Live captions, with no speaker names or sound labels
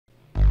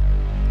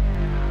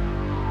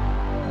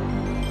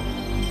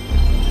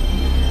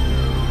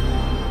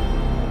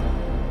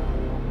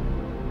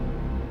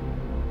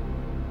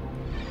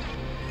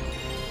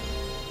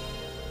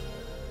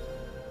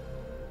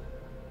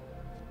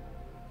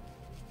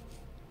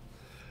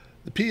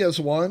The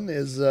PS1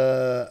 is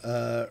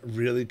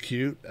really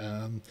cute.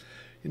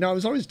 You know, I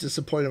was always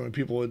disappointed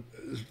when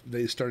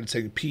they started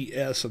saying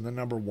PS and the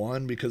number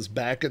one, because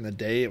back in the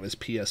day it was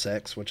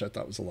PSX, which I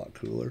thought was a lot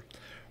cooler.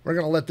 We're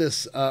going to let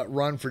this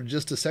run for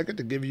just a second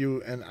to give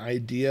you an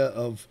idea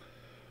of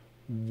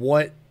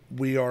what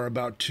we are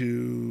about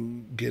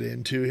to get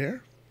into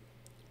here.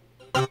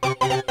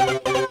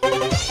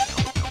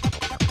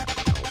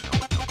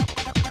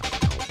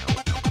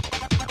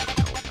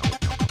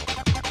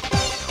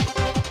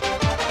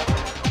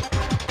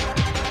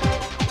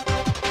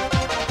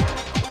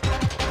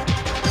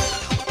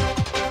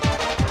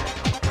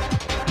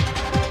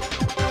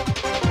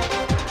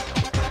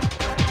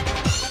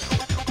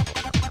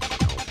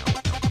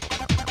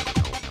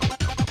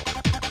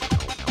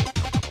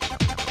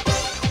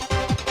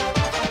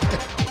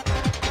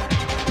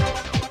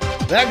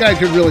 That guy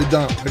could really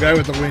dunk. The guy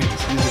with the wings.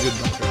 He's a good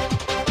dunker.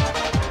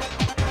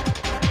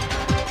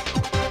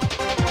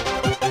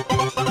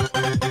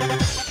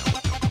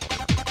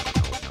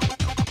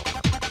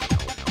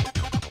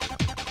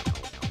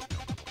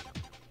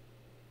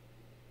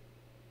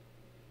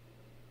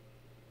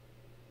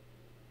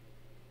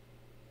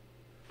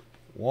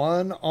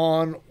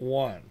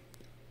 One-on-one.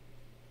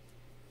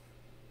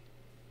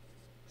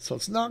 So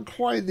it's not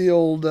quite the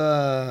old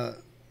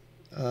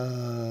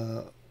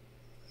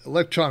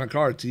Electronic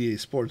Arts EA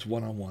Sports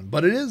one-on-one,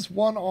 but it is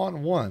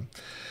one-on-one.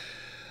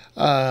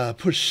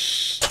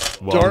 Push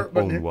start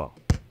button.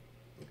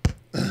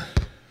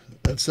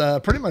 That's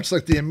pretty much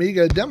like the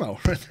Amiga demo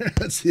right there.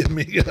 That's the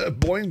Amiga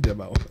Boing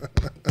demo.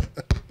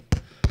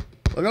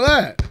 Look at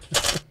that.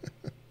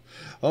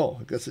 Oh,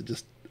 I guess it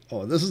just...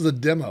 Oh, this is the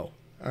demo.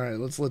 All right,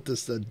 let's let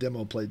this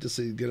demo play just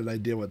so you get an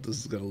idea what this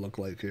is going to look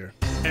like here.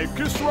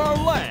 Extra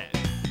land.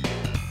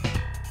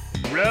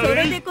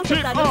 Ready,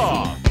 tip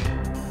off.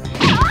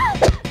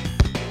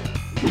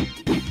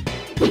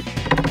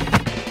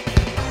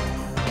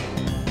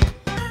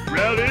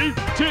 Ready,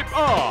 tip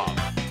off.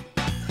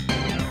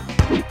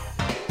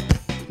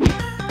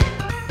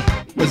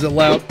 Was it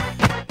loud?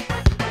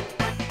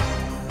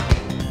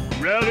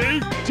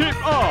 Ready, tip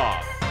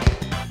off.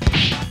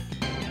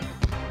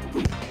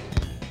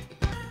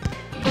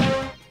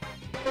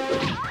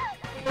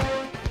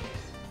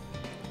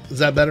 Is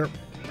that better?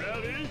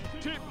 Ready,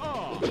 tip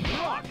off.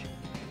 Rock.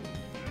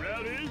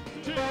 Ready,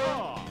 tip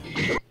off.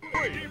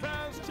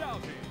 Defense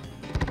shouting.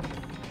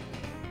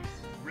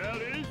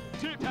 Ready,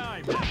 tip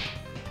time.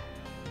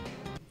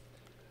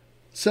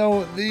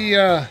 So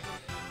the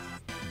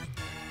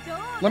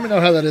let me know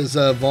how that is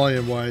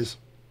volume wise.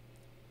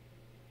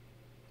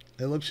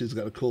 Hey, look, she's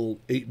got a cool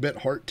 8-bit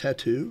heart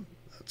tattoo.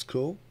 That's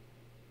cool.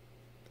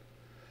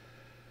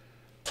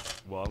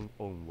 One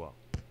on one.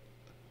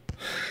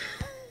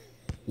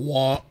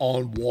 One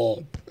on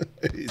one,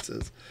 he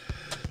says.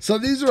 So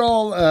these are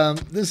all.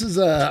 This is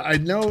I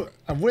know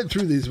I've went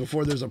through these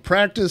before. There's a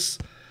practice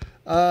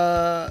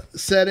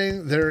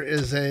setting. There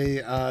is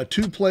a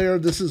 2-player.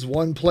 This is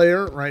 1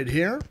 player right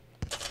here.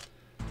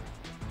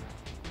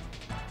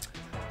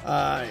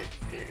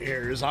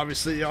 Here's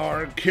obviously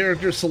our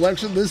character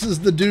selection. This is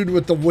the dude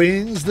with the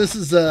wings. This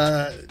is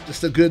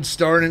just a good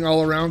starting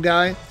all-around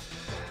guy.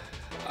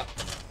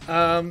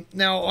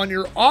 Now on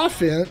your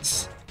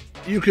offense,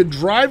 you could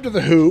drive to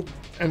the hoop,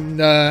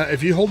 and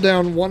if you hold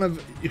down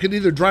you can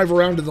either drive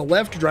around to the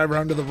left, drive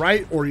around to the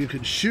right, or you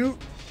could shoot.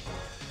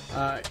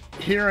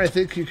 Here, I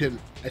think you could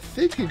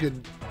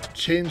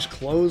change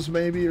clothes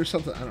maybe or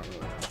something. I don't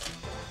really know.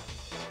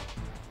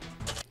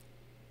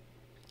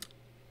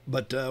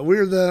 But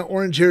we're the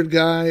orange-haired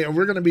guy, and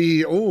we're going to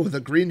be,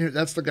 the green hair.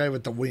 That's the guy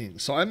with the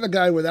wings. So I'm the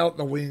guy without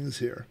the wings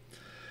here.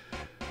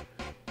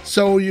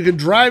 So you could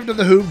drive to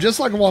the hoop just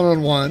like a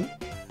one-on-one,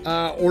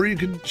 or you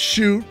could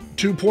shoot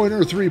 2-pointer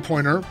or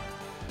 3-pointer.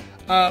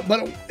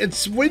 But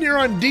it's when you're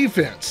on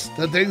defense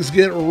that things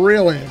get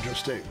really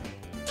interesting.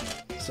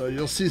 So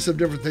you'll see some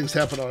different things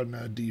happen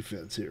on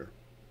defense here.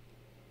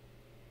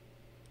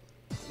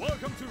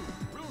 Welcome to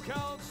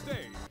Rucal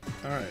State.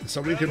 All right,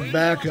 so we can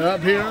back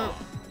up here.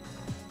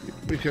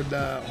 We could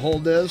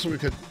hold this. We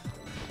can.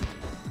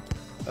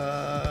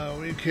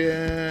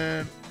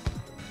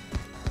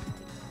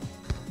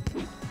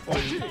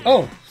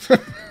 Oh.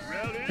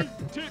 Ready,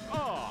 tip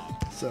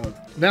off. So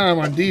now I'm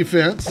on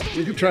defense.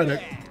 We can try to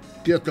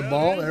get the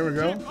ball. There we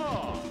go.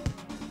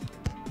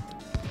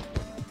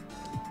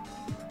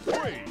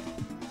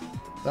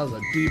 That was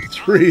a deep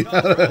 3.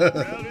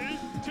 Ready,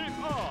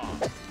 tip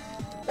off.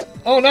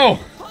 Oh no.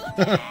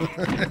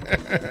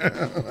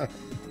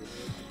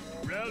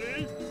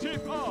 Ready,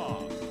 tip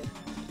off.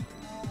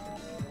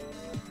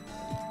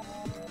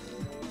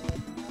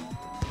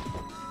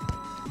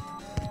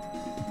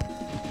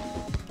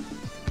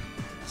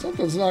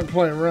 Something's not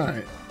quite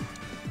right.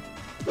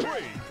 3.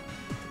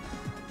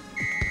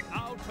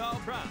 Out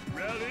of round.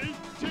 Ready,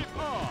 tip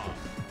off.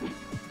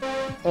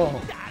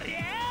 Oh.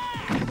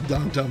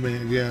 Don't tell me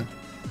again.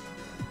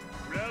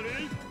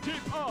 Ready,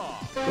 tip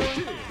off.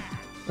 Ready,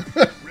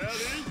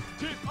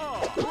 tip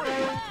off.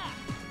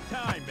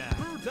 Time out.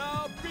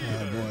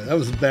 Oh boy, that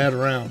was a bad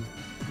round.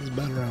 That was a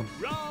bad round.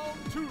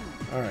 Round two.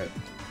 All right.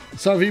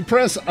 So if you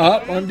press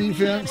up on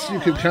defense, you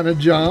can kind of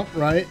jump,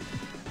 right?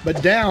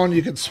 But down,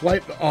 you can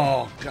swipe.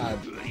 Oh, God.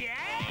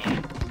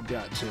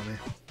 Got to me.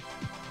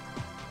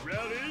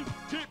 Ready,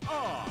 tip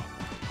off.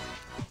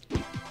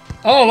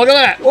 Oh, look at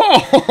that. Whoa.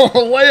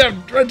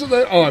 Layup right to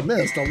the. Oh, I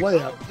missed a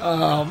layup.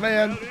 Oh,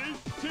 man. Ready,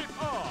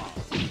 tip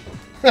off.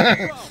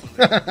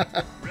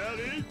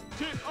 Ready,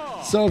 tip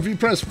off. So if you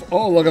press.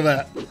 Oh, look at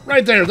that.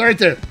 Right there. Right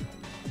there.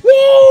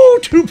 Woo!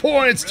 2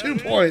 points. 2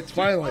 points.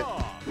 Finally.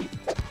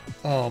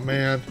 Oh,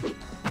 man.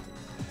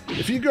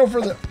 If you go for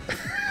the.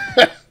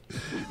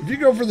 If you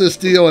go for the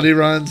steal and he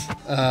runs.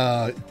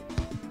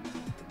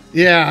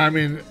 Yeah, I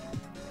mean.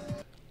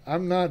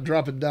 I'm not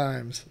dropping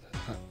dimes.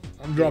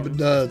 I'm dropping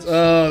duds.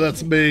 Oh,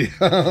 that's me.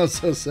 Oh,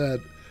 so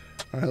sad.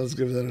 All right, let's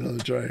give that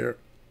another try here.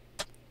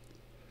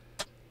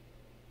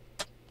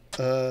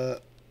 All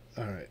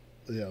right.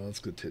 Yeah, let's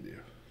continue.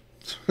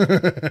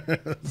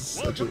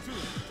 Such a...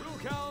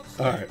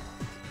 All right.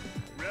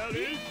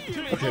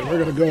 Okay, we're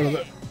gonna go to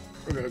the.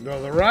 We're gonna go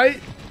to the right,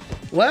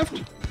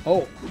 left.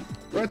 Oh,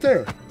 right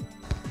there.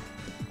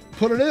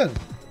 Put it in.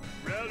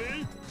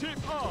 Ready, tip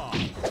off.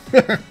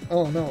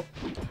 Oh no!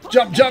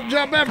 Jump, jump,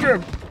 jump after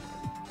him.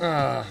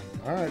 All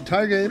right,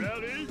 tie game.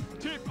 Ready,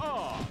 tip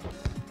off.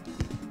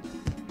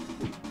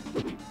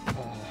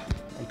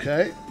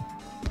 Okay.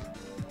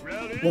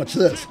 Ready, What's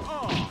this? tip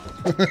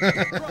off.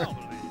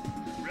 Probably.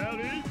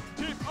 Ready,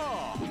 tip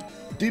off.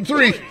 Deep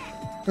three.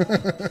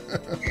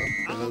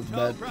 That was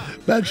bad.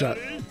 Bad shot.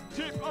 Ready,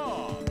 tip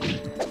off.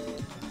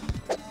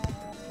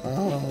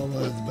 Oh,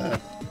 that's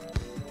bad.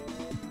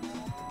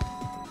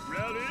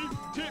 Ready,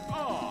 tip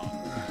off.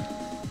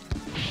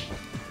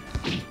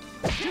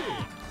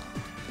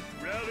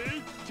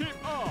 Ready,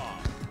 tip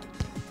off.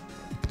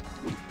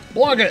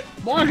 Block it.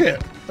 Block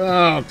it.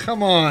 Oh,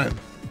 come on.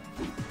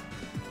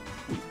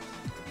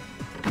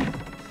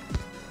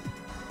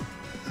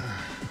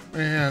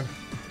 Man,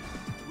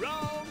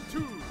 Round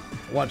two.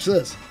 watch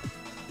this.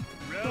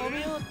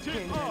 Ready,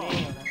 tip off.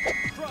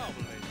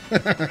 Probably.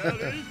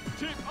 Ready,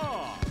 tip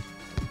off.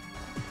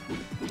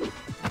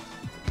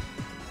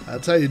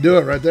 That's how you do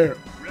it right there.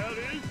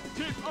 Ready,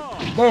 tip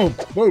off. Boom.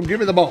 Boom. Give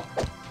me the ball.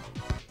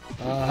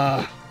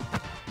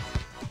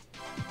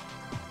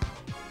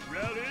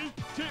 Ready,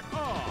 tip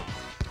off.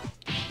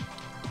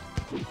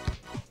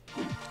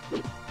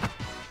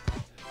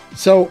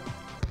 So,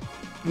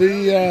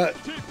 the,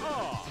 Tip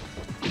off.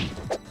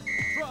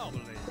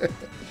 Probably.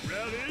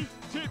 Ready,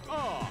 tip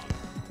off.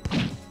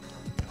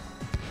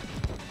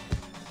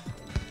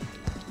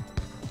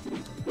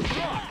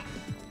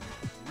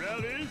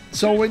 Ready,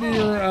 so when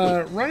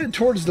you're running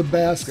towards the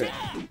basket,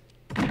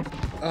 ready.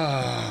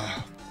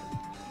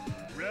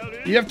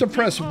 you have to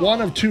press one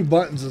of two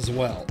buttons as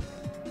well.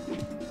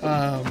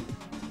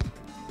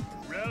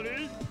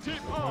 Ready,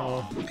 tip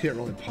off. You can't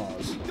really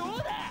pause.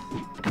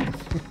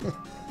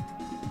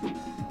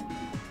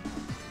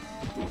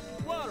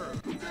 Water,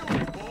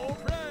 beautiful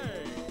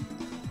play.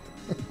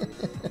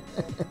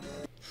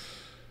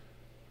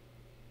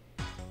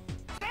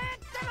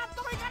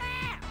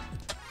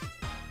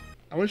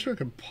 I wish I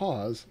could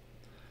pause.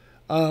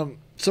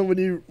 So when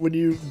you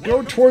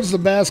go towards the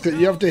basket,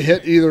 you have to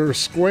hit either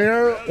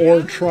square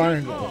or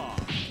triangle.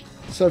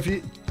 So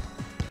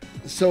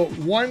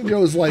one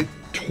goes like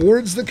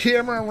towards the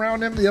camera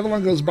around him, the other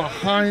one goes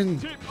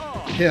behind Tip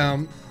off.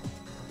 him.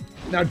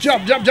 Now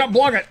jump, jump, jump,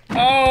 block it.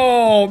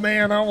 Oh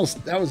man,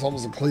 that was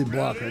almost a clean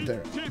block right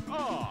there. Tip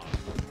off.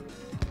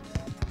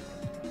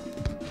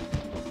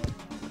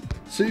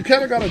 So you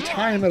kind of got to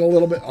time it a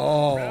little bit.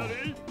 Oh,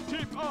 Ready,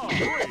 tip off.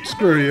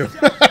 screw you.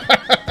 3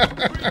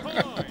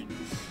 points.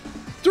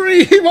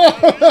 3 Tip ball.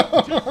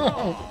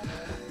 off.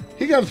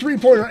 He got a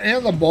 3-pointer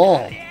and the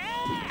ball.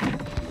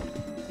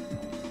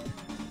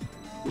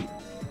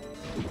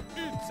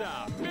 It's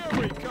a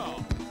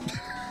miracle.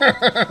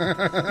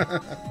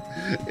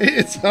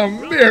 It's a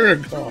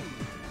miracle.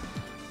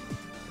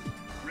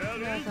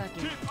 Ready,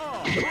 tip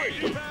off.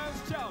 3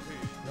 pounds champion.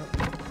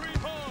 3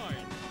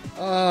 points.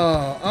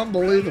 Oh,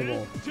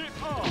 unbelievable.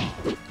 Tip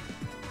off.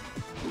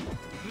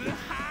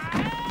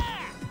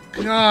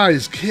 God,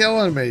 he's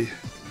killing me.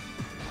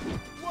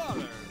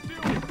 Water,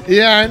 beautiful.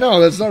 Yeah, I know.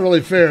 That's not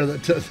really fair.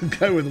 That the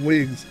guy with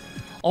wings.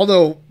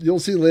 Although, you'll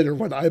see later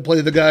when I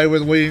play the guy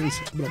with wings.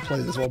 I'm going to play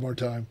this one more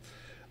time.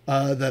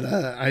 That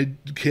I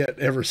can't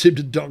ever seem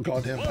to dunk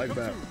on him like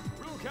that.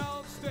 Will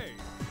count state.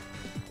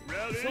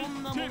 Ready,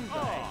 tip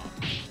off.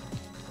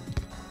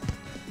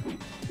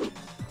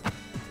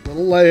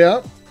 Little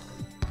layup.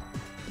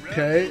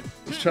 Okay,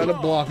 let's try to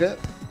block it.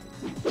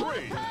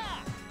 3.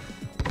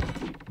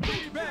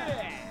 Be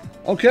back.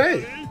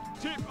 Okay. Ready,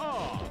 tip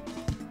off.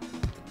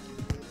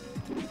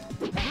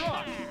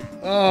 Drop.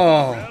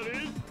 Oh,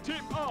 Ready,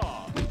 tip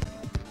off.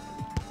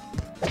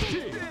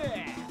 Tip.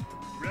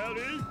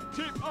 Ready,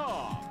 tip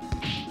off.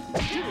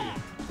 Tip.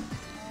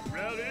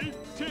 Ready,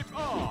 tip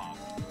off.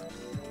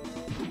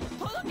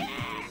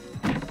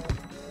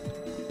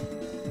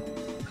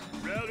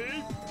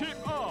 Ready,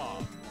 tip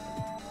off.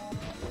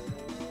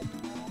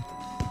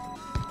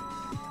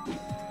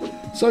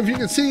 So if you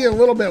can see a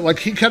little bit, like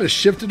he kind of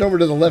shifted over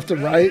to the left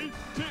and right.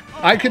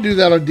 I can do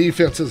that on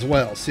defense as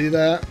well. See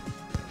that?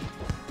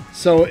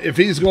 So if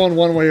he's going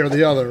one way or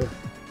the other.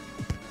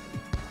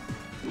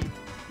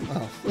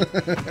 Oh.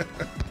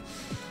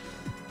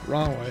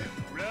 Wrong way.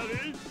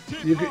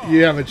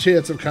 You have a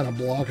chance of kind of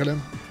blocking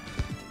him.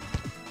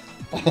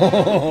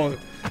 Oh,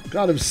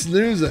 got him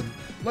snoozing.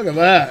 Look at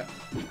that.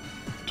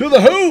 To the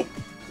hoop!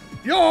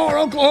 Your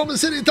Oklahoma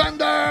City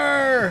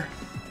Thunder!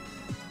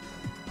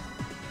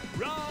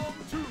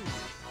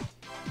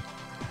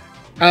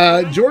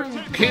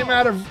 Jordan came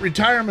out of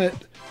retirement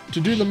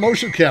to do the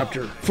motion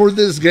capture for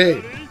this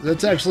game.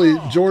 That's actually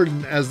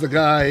Jordan as the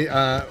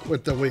guy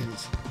with the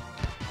wings.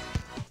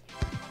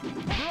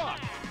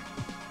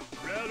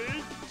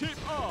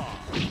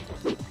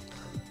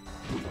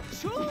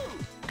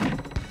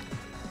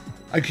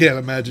 I can't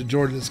imagine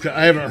Jordan is.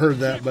 I haven't heard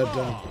that, but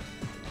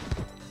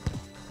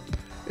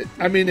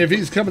I mean, if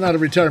he's coming out of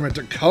retirement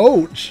to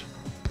coach,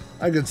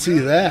 I could see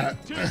that.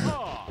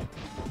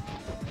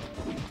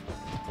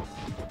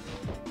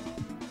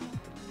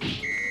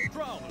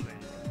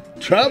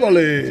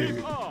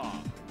 Traveling.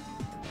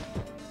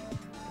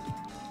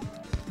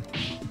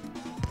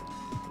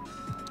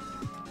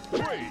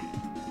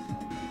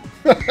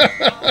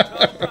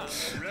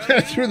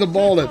 I threw the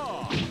ball in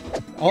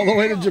all the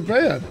way to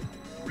Japan.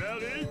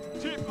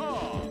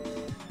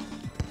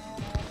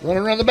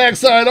 Running around the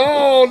backside.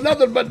 Oh,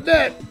 nothing but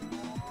net.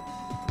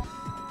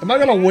 Am I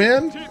going to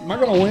win? Am I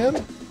going to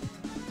win?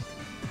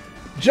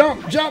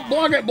 Jump, jump,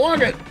 block it,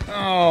 block it.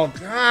 Oh,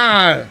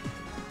 God.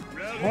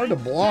 It's hard to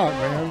block,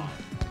 man.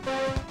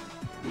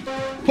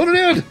 Put it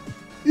in.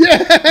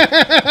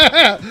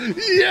 Yeah.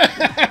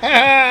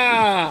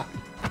 Yeah.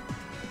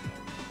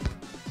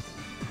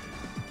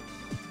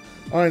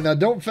 All right, now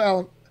don't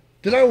foul.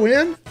 Did I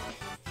win?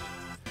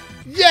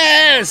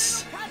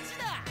 Yes.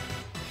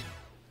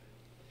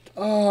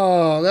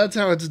 Oh, that's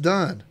how it's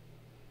done.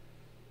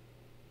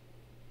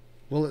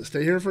 Will it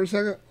stay here for a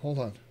second? Hold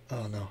on.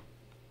 Oh, no.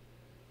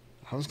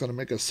 I was going to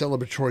make a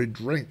celebratory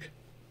drink.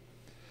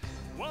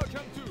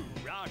 Welcome to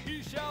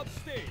Rocky Shout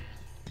Stage.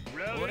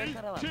 Ready,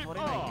 tip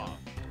off.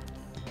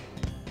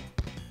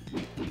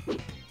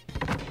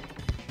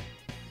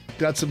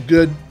 Got some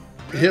good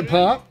hip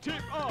hop.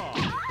 Tip off.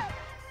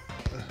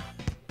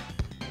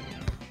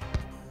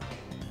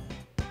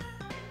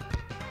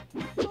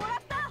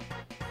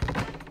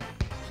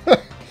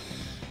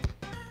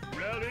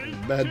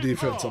 Bad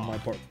defense on my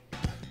part.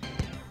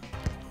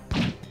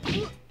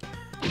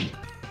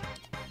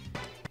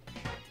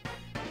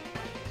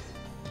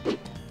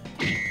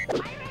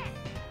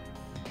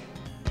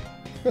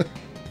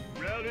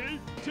 Ready,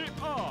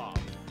 tip off.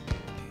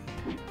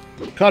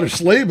 Caught her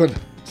sleeping.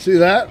 See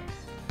that?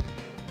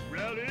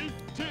 Ready,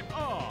 tip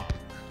off.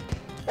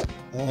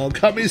 Oh,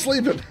 caught me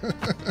sleeping.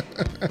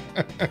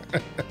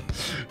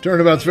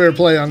 Turnabout's fair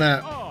play on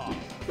that.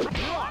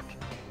 Block.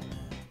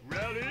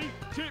 Ready,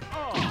 tip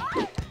off.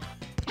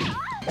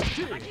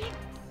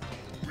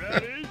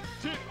 Ready,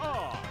 tip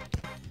off.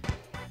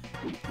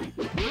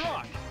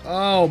 Block.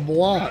 Oh,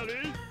 block.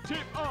 Ready, tip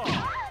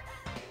off.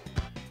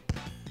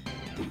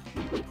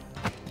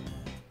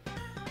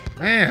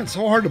 Man, it's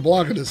so hard to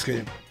block in this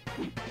game.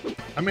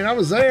 I mean, I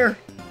was there.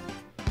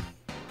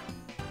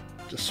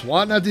 Just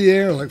swatting at the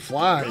air like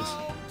flies.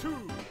 Round two.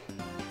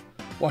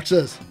 Watch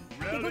this.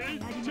 Ready,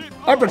 tip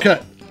off.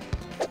 Uppercut.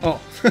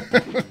 Oh.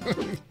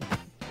 That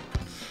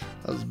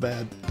was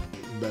bad.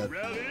 That was bad.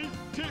 Ready,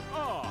 tip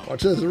off.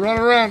 Watch this. Run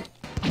around.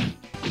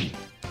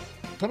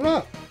 Put it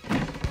up.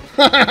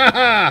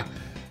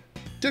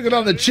 Took it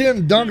on the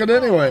chin, dunk it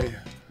anyway.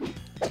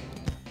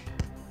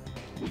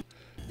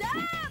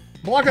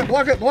 Block it,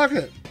 block it, block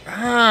it.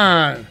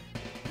 Ah.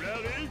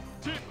 Ready,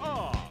 tip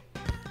off.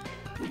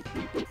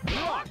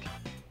 Block.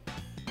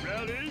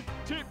 Ready,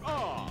 tip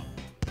off.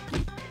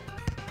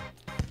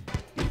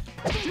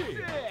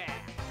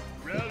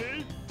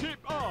 Ready,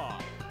 tip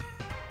off.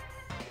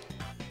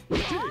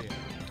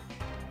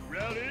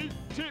 Ready,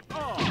 tip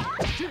off.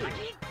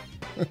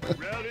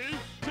 Ready,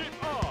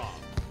 tip off.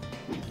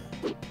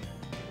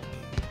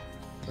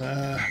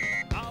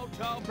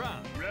 Out of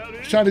round.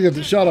 Ready, Trying to get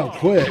the shot out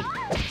quick.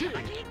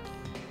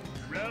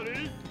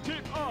 ready,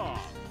 tip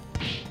off.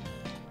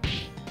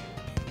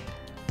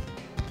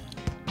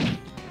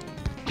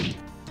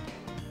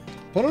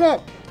 Put it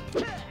up.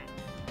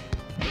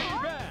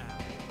 Rebound.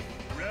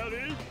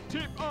 Ready,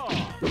 tip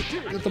off.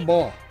 Get the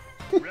ball.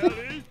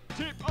 Ready,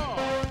 tip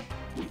off.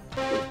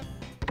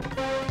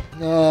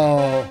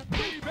 No.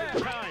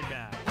 Rebound.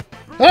 Timeout.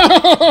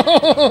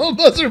 Oh,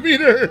 buzzer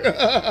beater.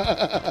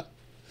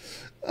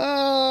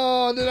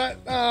 Oh, did I?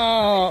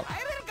 Oh.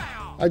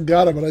 I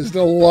got it, but I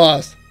still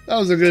lost. That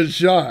was a good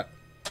shot.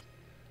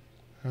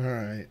 All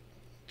right.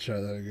 Try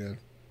that again.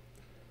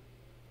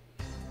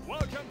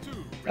 Welcome to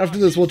After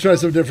this, we'll try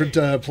some different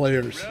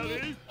players.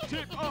 Ready,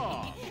 tip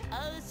off.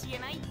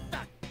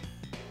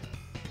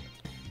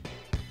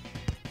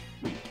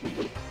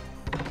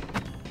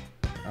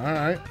 All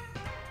right.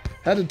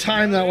 Had to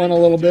time that one a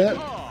little bit.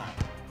 Off.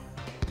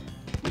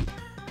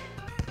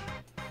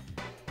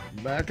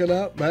 Back it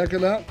up, back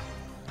it up.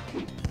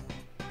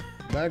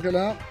 Back it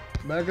up,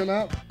 back it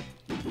up.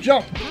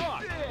 Jump!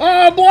 Oh,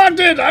 I blocked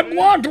it! I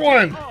blocked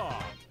one!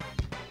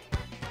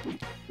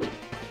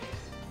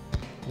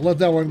 Let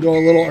that one go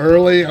a little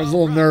early. I was a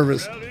little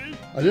nervous.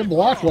 I did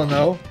block one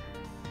though.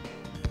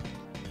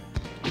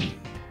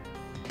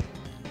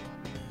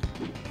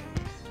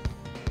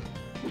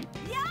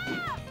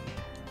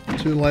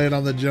 Too late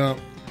on the jump.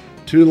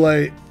 Too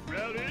late.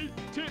 Ready,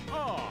 tip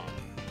off.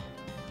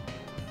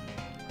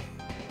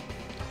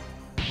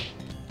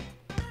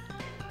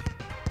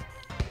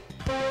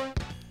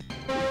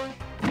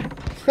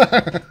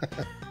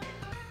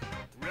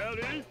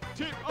 Ready,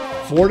 tip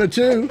off.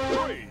 4-2.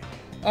 3.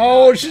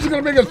 Oh, she's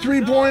gonna make a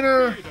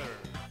 3-pointer.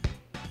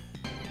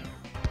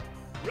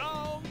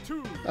 Round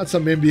 2. That's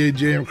some NBA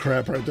Jam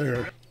crap right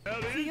there.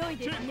 Ready,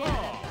 tip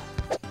off.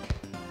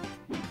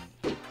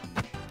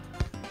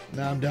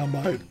 Now I'm down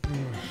by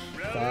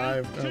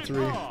 5, no, Tip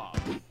 3.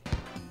 off.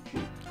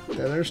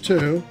 Okay, there's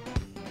 2.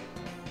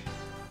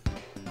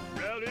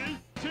 Ready,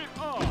 tip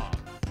off.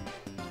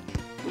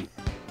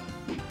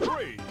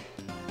 3. 3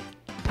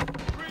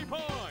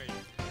 points.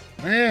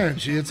 Man,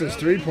 she hits those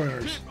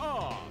 3-pointers. Tip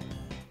off.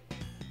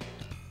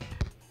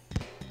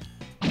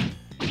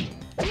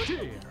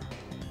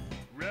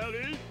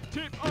 Ready,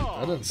 tip That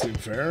off. doesn't seem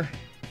fair.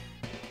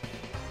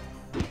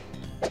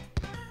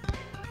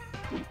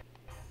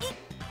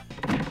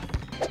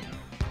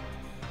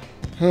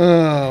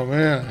 Oh,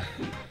 man.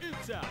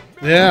 It's a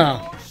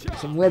Yeah. basketball shot.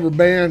 Some rubber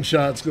band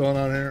shots going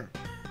on here.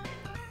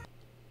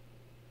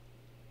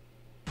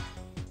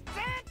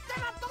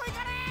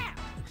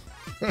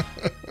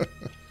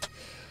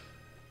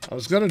 I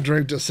was going to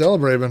drink to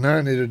celebrate, but now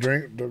I need a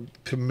drink to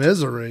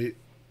commiserate.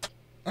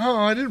 Oh,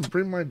 I didn't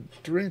bring my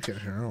drink in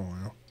here. Oh,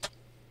 well.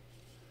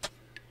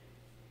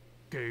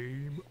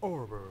 Game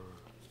over.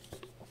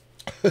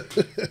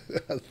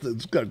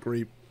 It's got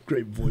great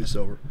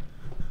voiceover.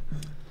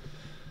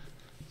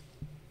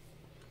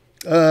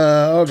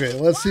 Okay,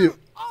 let's see.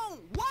 Oh,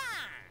 wow!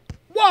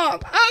 Wow!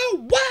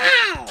 Oh,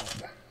 wow!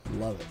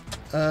 Love it.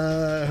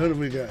 Who do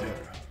we got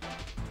here?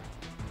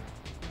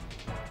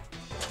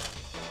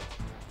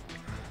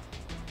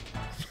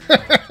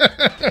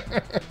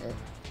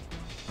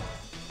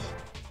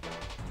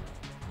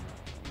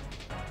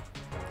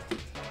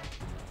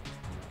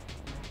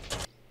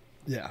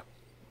 Yeah.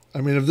 I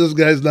mean, if this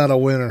guy's not a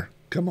winner,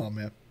 come on,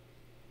 man.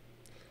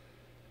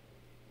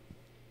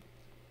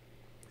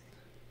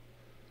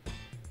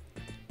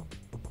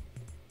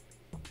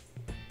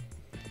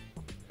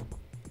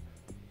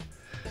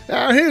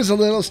 Now, here's a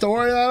little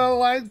story that I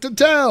like to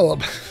tell.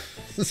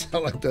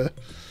 Sound like the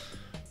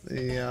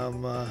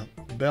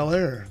Bel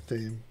Air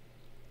theme.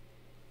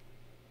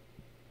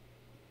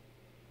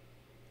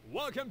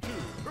 Welcome to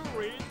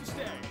Green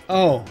State.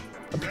 Oh,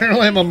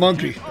 apparently I'm a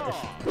monkey. Tip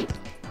off.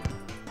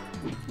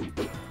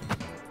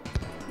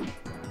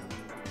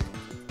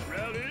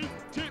 Ready,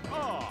 tip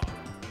off.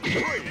 3.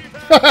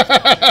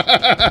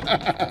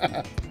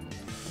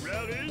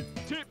 Ready,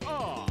 tip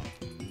off.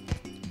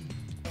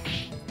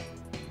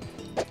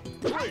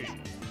 3.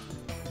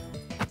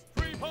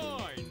 3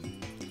 points.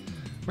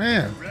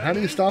 Man, how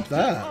do you stop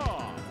that?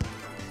 Off.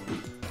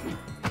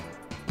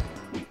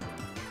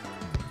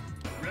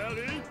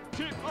 Ready,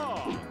 tip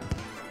off.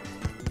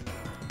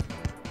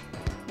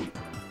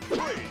 3.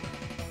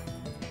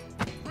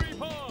 3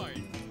 points.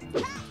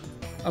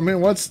 I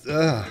mean, what's...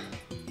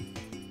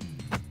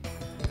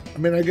 I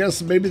mean, I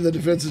guess maybe the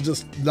defense is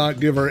just not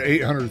give her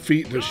 800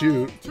 feet to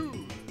shoot. Round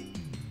 2.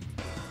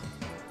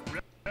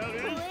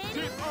 Ready,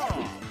 tip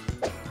off.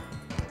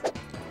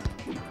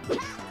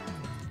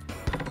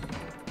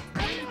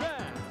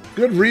 Rebound.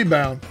 Good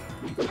rebound.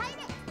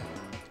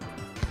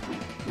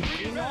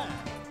 Rebound.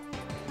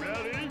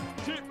 Ready,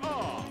 tip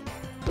off.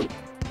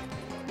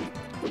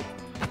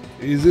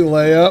 Easy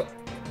layup.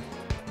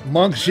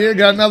 Monk, she ain't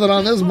got nothing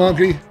on this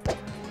monkey.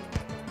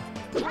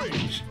 3.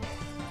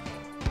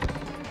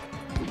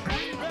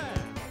 Rebound.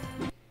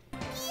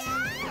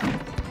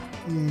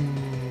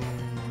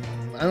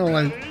 I don't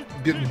like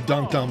getting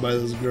dunked on by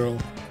this girl.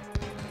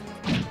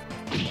 Defense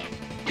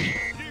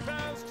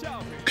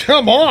champion.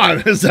 Come on,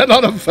 is that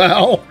not a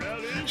foul?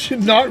 Ready, She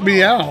knocked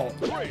me out.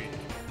 3.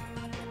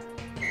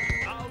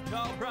 Out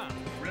of round.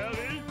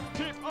 Ready,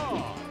 tip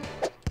off.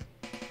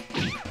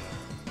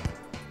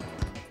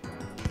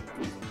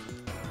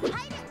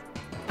 Ready,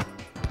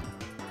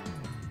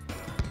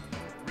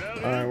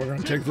 All right, we're gonna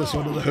tip take this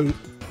one to the off. hoop.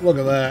 Look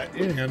at that.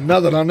 You ain't got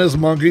nothing on this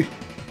monkey.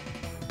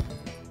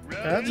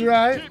 Ready, That's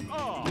right. Tip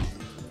off.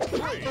 3.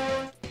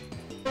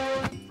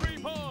 3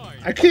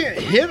 points. I can't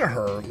hit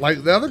her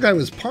like the other guy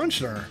was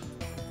punching her.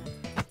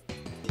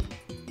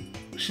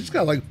 She's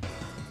got like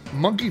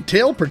monkey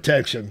tail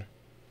protection.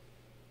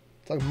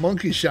 It's like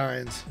monkey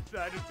shines.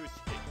 That is the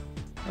stick.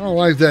 I don't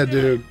like that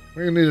dude.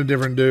 We're gonna need a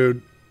different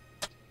dude.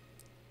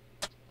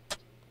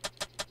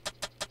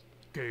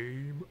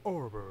 Game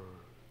over.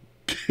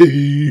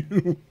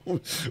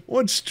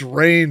 What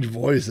strange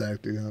voice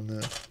acting on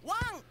this.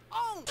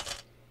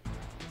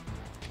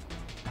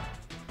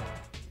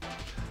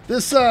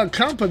 This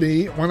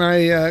company, when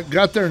I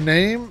got their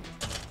name,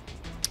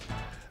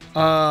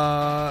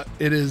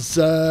 it is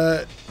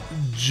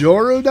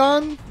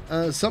Jorudan.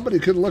 Somebody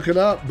could look it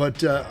up,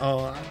 but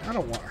oh, I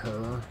don't want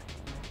her.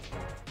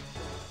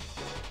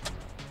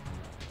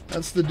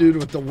 That's the dude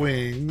with the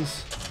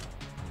wings.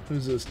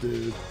 Who's this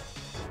dude?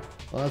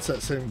 Well, that's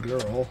that same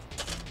girl.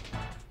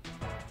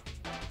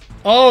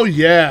 Oh,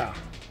 yeah.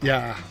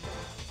 Yeah.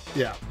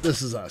 Yeah,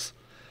 this is us.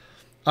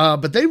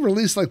 But they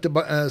released like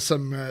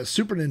some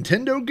Super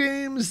Nintendo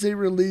games. They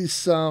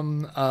released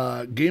some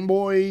Game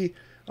Boy. I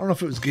don't know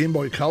if it was Game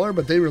Boy Color,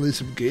 but they released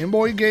some Game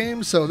Boy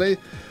games. So they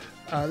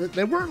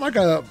weren't like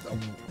I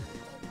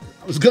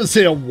was going to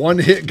say a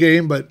one-hit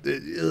game, but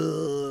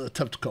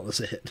tough to call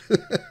this a hit.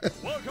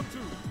 Welcome to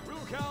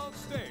Real Count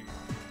Stage.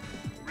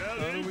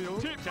 Ready?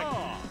 Tip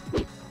off.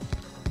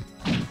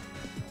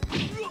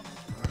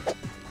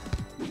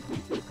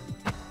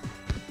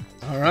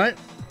 All right.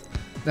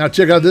 Now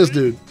check out this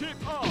dude.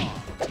 Tip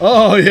off.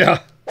 Oh, yeah.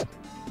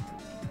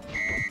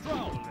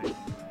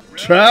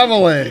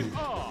 Traveling. Tip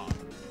off.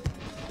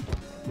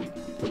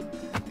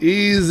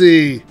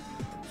 Easy.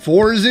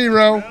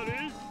 4-0.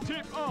 Ready?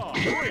 Tip off.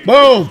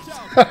 Boom.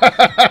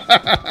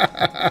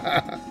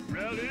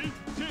 Ready?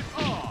 Tip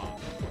off.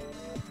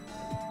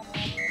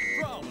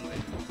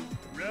 Traveling.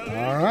 Ready?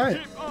 All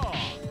right. Tip off.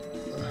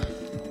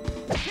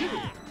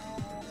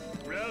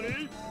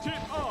 Ready?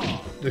 Tip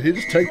off. Did he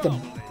just take the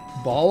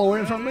ball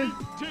away from me?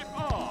 Tip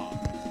off.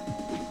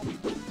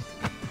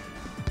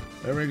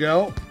 There we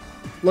go.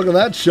 Look at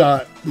that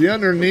shot. The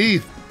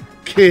underneath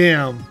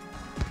cam.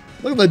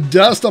 Look at the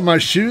dust on my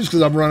shoes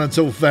because I'm running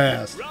so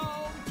fast.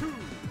 Round 2.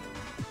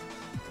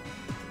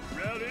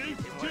 Ready?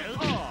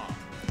 Tip off.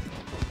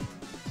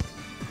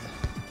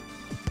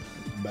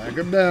 Back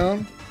him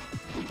down.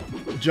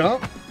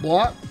 Jump.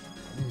 Block.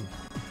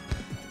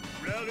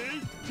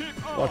 Ready?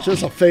 Tip off. Watch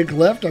this. A fake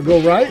left. I'll go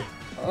right.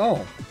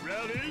 Oh.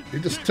 Ready? He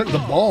just took the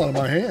ball out of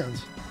my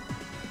hands.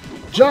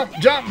 Jump.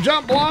 Jump.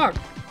 Jump. Block.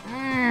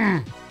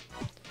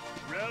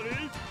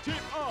 Ready?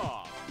 Tip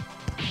off.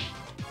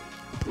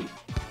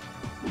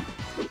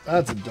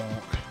 That's a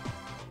dunk.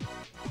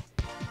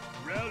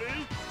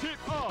 Ready?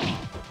 Tip off.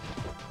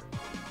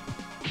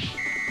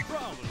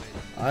 Traveling.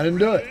 I didn't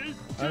do it. Ready?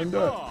 I didn't Tip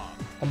do it.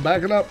 off. I'm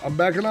backing up. I'm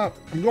backing up.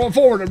 I'm going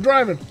forward. I'm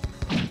driving.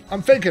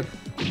 I'm faking.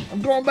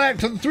 I'm going back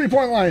to the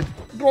three-point line.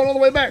 I'm going all the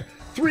way back.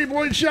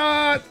 Three-point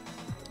shot.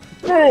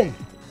 Boom.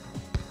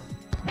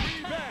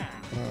 Back.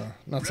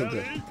 Not so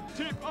good. Ready?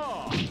 Tip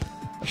off.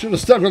 I should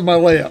have stuck with my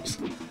layups.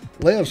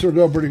 Layups were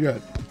going pretty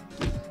good.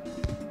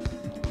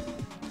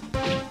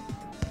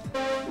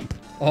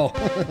 Oh.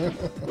 That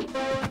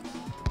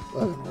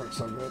didn't work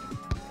so good.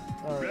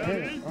 All right.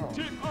 Ready? Hang on.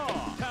 Tip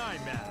off.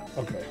 Timeout.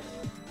 Oh, okay.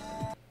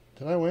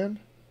 Did I win?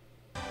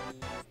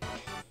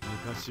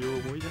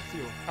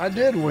 I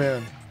did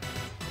win.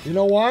 You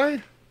know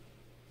why?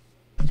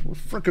 We're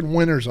freaking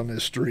winners on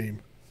this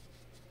stream.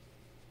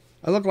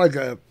 I look like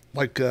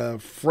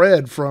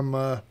Fred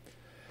from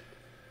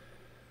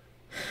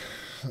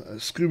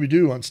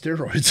Scooby-Doo on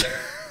steroids.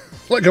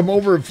 Like I'm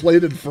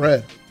overinflated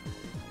Fred.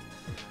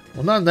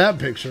 Well, not in that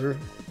picture.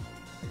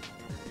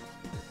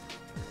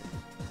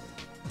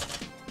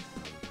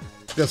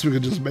 Guess we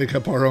could just make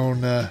up our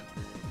own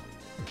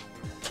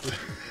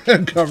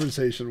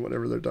conversation,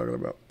 whatever they're talking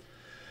about.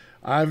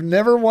 I've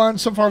never won.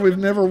 So far, we've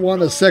never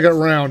won a second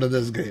round of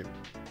this game.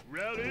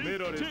 Ready?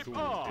 Tip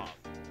off.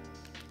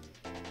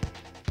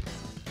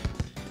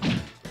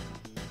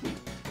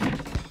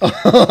 Ready?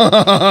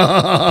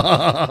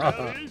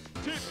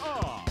 Tip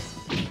off.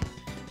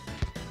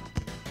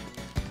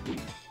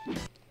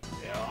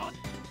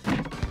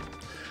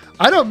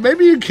 I don't.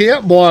 Maybe you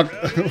can't block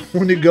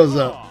when he goes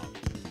up.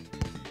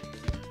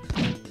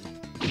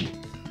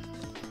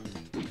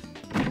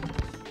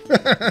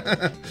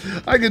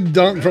 I can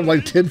dunk from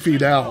like 10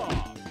 feet out.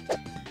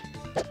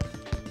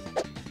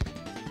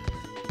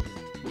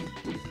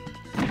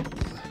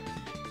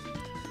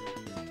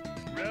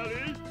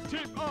 Ready?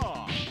 Tip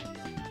off.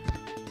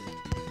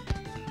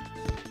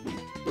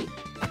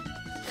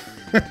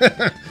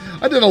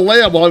 I did a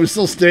layup while I was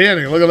still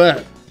standing. Look at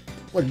that.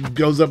 Like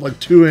goes up like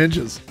 2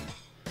 inches.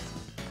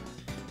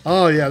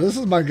 Oh yeah, this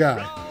is my guy.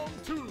 Round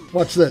 2.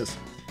 Watch this.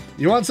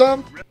 You want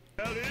some?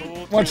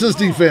 Ready? Watch this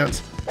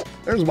defense.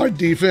 There's my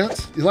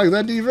defense. You like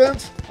that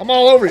defense? I'm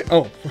all over you.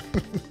 Oh.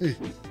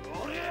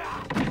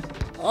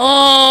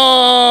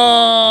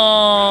 Oh.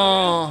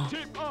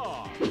 Tip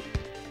off.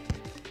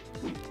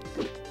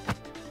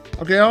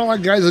 Okay, I don't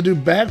like guys that do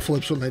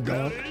backflips when they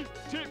dunk. Ready?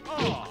 Tip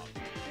off.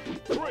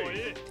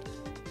 3.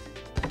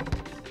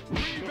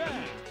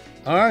 Back.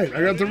 All right,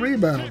 I got the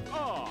rebound. Tip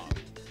off.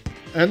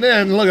 And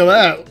then look at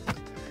that.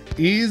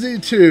 Easy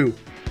 2.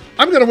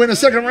 I'm gonna win a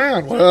second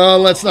round. Well,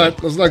 let's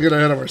not get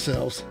ahead of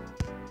ourselves.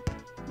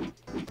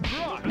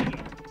 Block.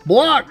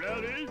 Block.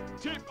 Ready?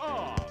 Tip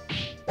off.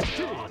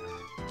 2.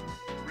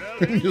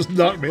 He Ready? just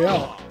knocked me Tip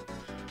out. off.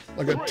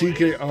 Like a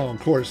TK. Oh, of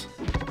course.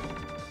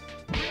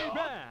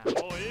 Back.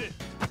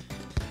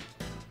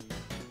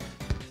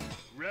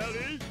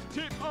 Ready?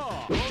 Tip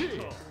off.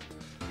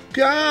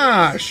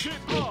 gosh! Tip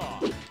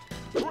off.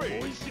 3. 3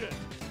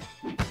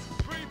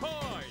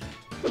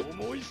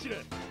 points.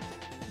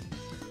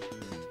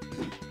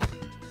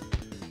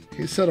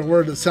 He said a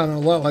word that sounded a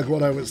lot like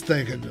what I was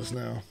thinking just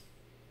now.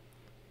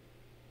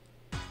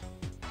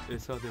 I'm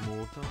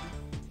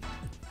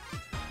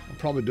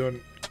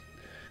probably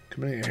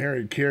committing a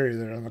Harry carry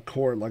there on the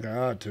court like I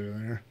ought to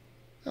there.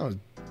 That was,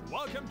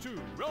 Welcome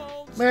to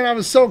round. man, I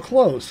was so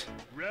close.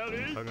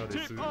 Ready?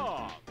 Tip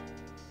off.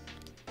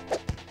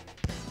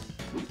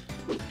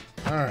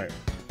 All right,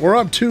 we're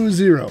up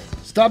 2-0.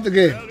 Stop the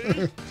game.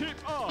 Ready?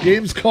 Tip off.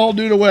 Game's called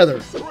due to weather.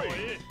 3.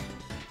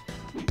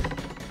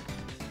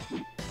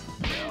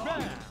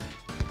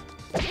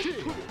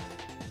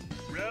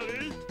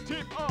 Ready?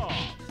 Tip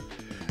off.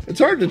 It's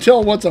hard to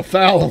tell what's a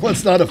foul and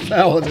what's not a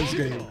foul in this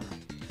game.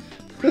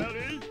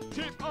 Ready?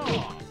 Tip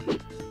off.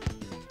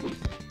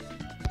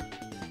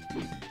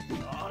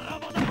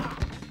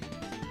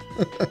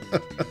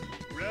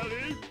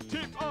 Ready?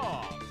 Tip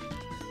off.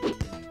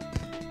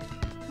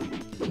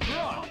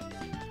 Right.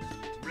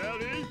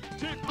 Ready?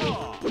 Tip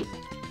off. 3.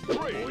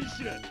 3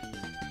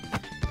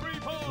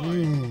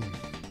 points.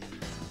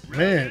 Man,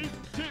 Ready?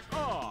 Tip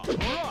off.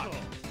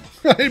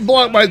 Right. he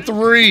blocked by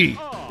 3.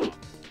 Off.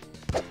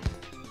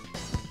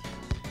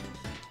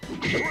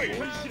 3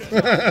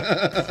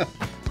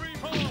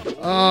 points.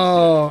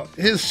 Oh,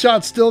 his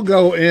shots still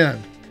go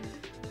in.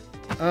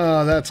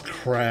 Oh, that's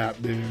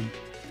crap, dude.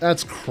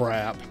 That's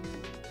crap.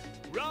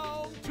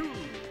 Round 2.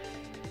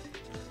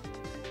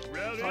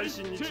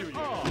 Ready? Tip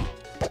off.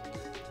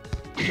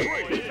 3.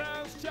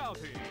 Defense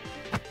shouting.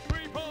 3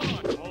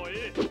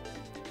 points.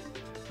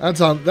 That's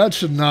on. That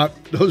should not.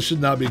 Those should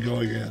not be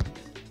going in.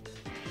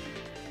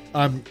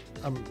 I'm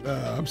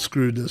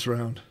screwed this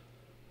round.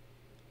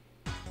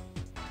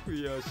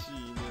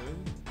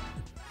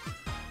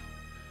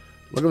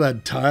 Look at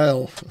that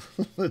tile.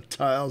 The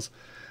tiles.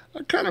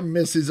 I kind of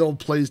miss these old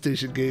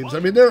PlayStation games. I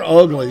mean, they're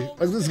ugly.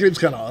 Like, this game's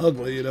kind of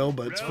ugly, you know,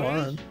 but it's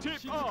fun.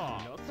 Tip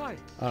off. I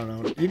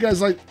don't know. You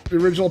guys like the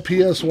original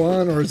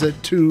PS1, or is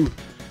it too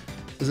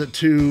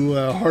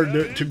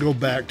hard to go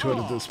back to it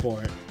at this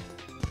point?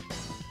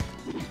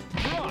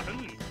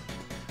 Right.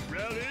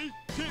 Ready?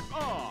 Tip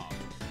off.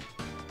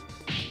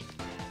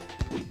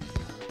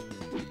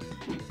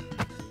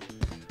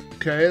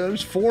 Okay,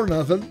 there's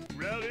 4-0.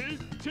 Ready?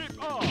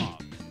 Tip off.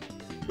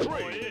 3.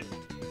 3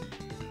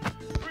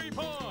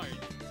 points.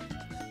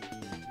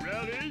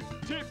 Ready?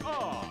 Tip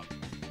off.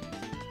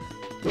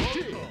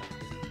 2.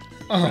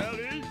 Oh,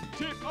 Ready?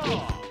 Tip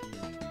off.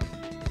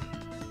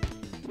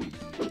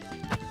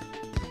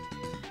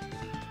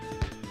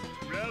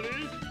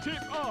 Ready?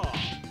 Tip off.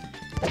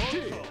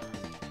 2.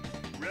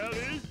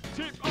 Ready?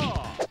 Tip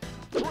off.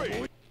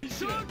 3.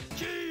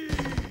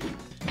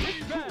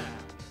 Rebound.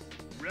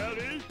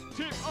 Ready?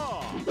 Tip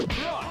off.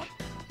 Right.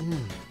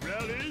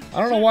 Ready? I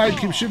don't know why I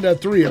keep shooting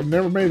that 3. I've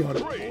never made one.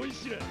 3.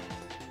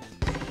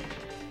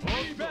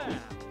 Rebound.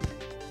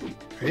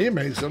 He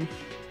makes them.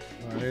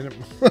 I hate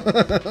him. Look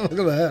at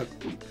that.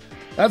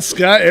 That's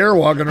Scott air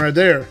walking right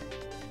there.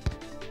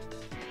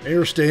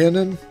 Air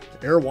standing,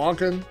 air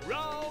walking.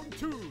 Round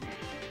 2.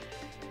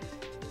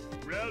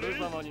 Ready?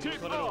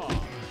 Tip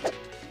off.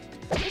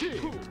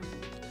 2.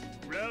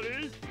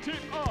 Ready?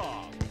 Tip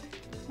off.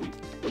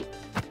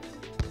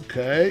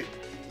 Okay,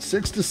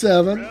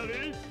 6-7.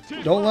 Ready?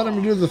 Tip Don't let off.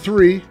 him do the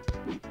 3.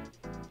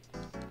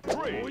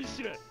 3.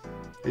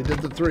 He did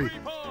the 3. 3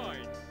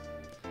 points.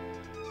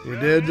 He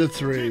did the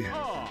 3. Tip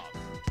off.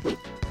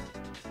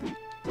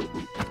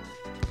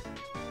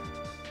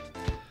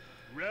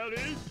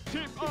 Ready?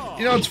 Tip off.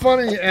 You know, it's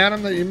funny,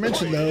 Adam, that you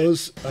mentioned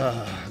those.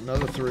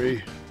 Another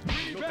 3.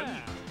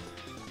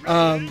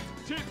 Rebound.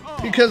 Tip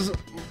off. Because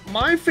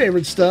my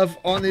favorite stuff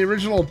on the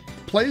original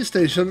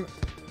PlayStation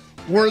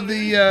were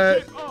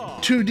the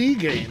 2D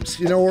games,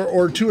 you know,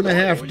 or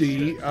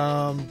 2.5D.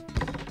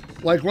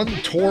 Like one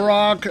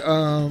Turok.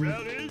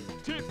 Ready?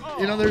 Tip off.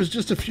 You know, there's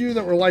just a few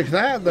that were like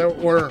that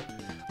were,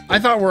 I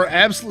thought were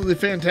absolutely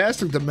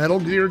fantastic. The Metal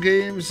Gear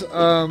games.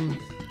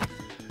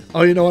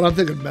 Oh, you know what? I'm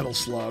thinking Metal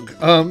Slug.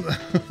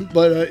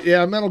 But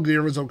yeah, Metal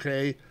Gear was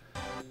okay.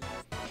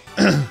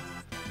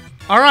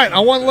 All right, I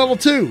won level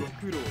 2.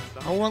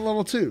 I won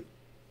level 2.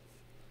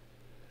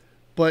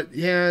 But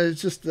yeah,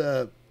 it's just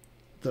the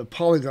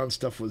polygon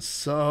stuff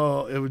was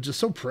it was just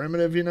so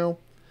primitive, you know.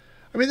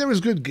 I mean, there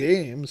was good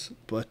games,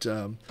 but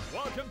Welcome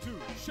to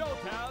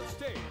Showtown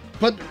State.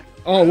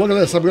 oh, look at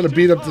this! I'm gonna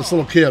beat up this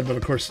little kid, but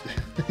of course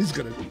he's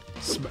gonna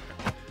smack.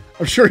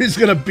 I'm sure he's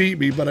gonna beat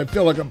me, but I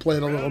feel like I'm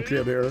playing a little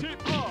kid here.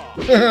 Tip off.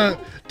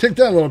 Take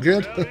that, little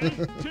kid. Ready?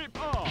 Tip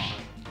off.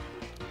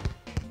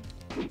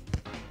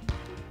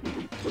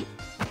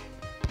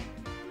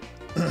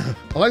 I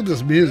like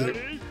this music.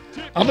 Ready?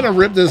 Tip I'm gonna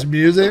rip this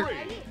music. 3.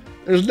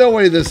 There's no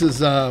way this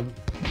is Rebound.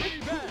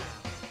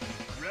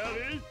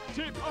 Ready?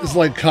 Tip off. it's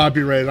like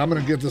copyrighted. I'm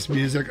gonna get this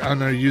music. I'm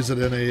gonna use it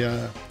in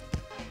a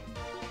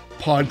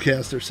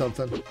podcast or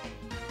something.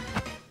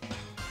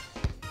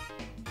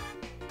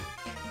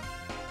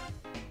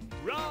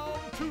 Round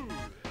 2.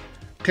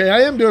 Okay,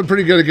 I am doing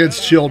pretty good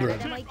against children.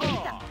 Tip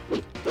off.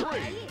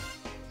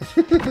 3.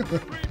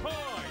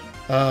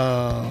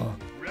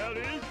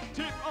 Ready,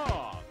 tip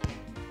off.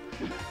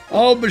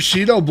 Oh,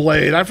 Bushido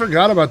Blade. I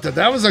forgot about that.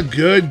 That was a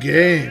good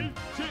game.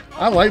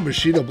 I like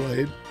Bushido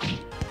Blade.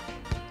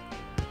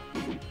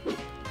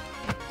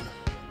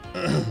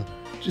 Did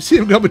you see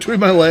him go between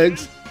my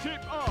legs?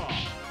 Tip off.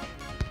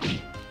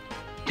 3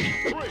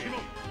 points.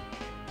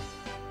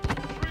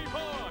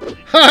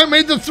 I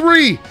made the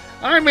 3.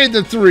 I made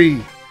the 3.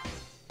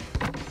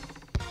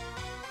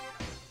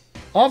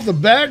 Off the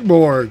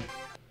backboard.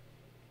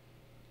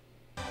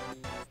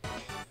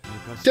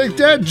 Take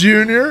that,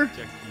 Junior.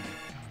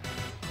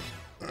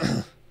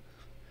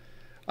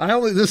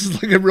 This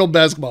is like a real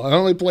basketball. I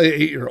only play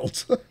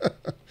 8-year-olds. I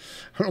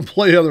don't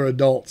play other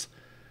adults.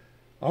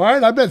 All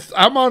right, I bet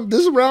I'm on, this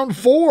is round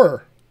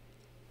 4.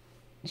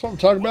 That's what I'm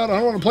talking about. I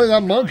don't want to play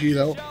that monkey,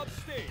 though.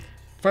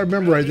 If I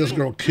remember right, this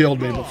girl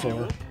killed me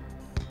before.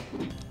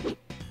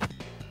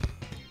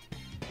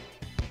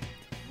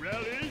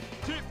 Ready,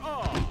 tip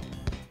off.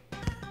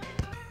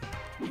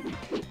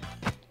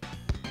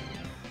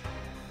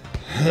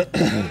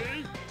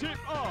 Ready,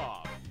 tip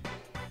off.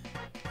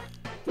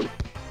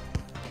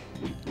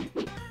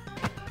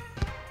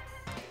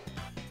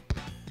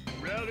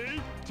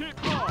 Ready,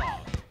 tip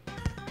off.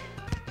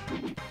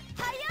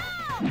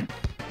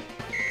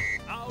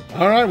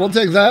 All right, we'll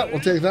take that. We'll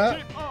take that.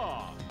 Tip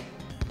off.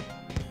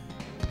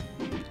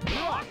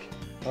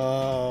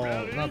 Oh,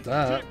 Ready, not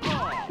that. tip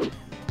off.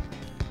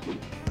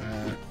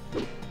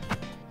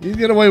 You can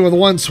get away with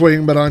 1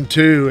 swing, but on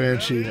 2,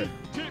 and she hit.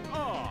 Tip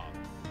off.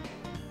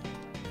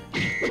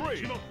 3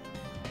 points.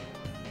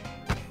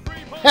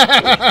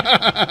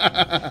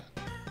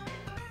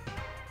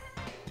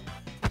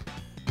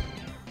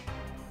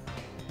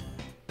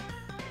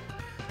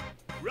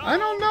 I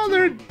don't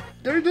know.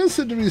 There does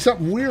seem to be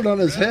something weird on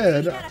his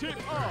head.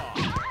 Tip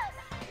off.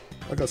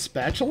 Like a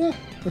spatula?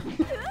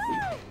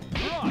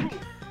 Right.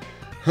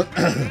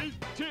 Ready,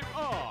 tip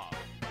off.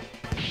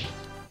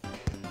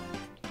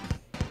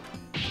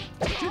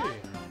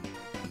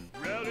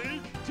 Ready,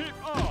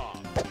 tip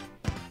off.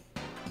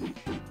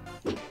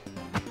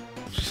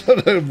 Is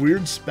that a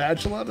weird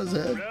spatula on his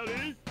head?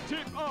 Ready,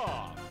 tip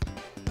off.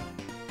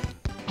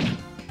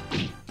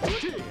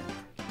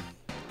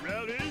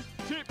 Ready,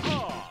 tip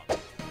off.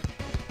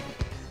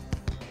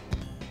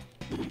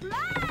 Rebound.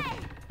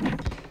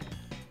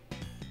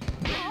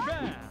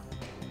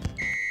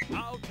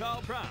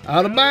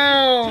 Out of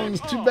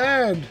bounds. Too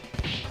bad.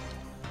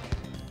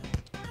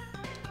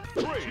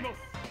 3.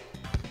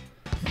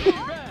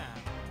 I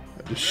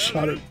just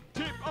shot it.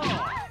 Tip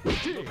off.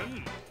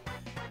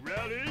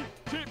 Ready,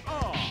 tip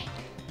off.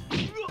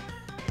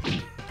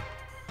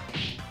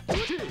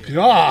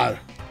 God.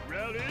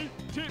 Ready,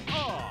 tip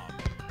off.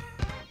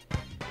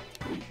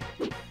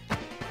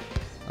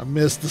 I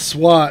missed the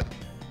SWAT.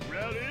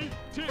 Ready,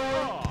 tip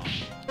off.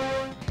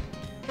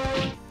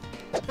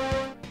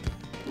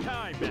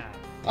 Timeout.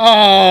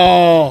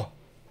 Oh.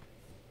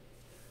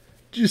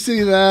 Did you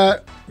see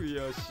that?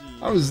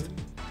 I was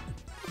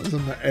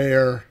in the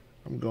air.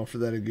 I'm going for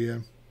that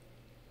again.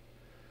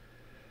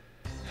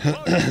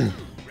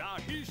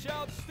 Rocky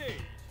Shout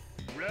Stage.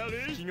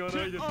 Ready,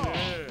 tip off.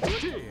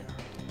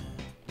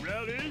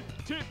 Ready,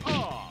 tip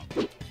off.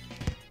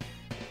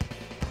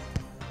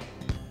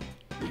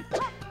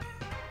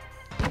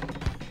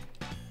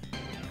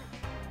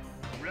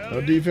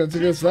 No defense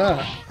against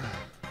that.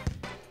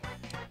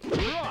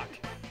 Rock.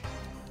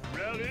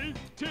 Ready,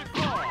 tip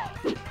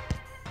off.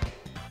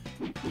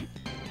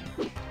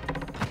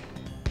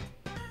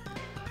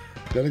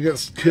 Gonna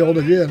get killed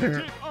again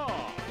here. Tip off.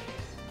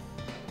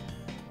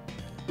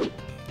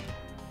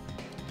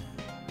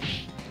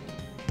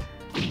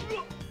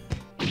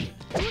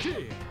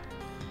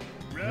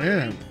 Ready,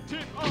 Man.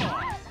 tip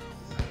off.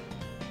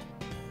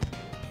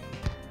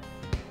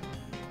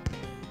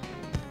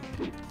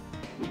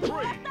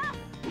 Three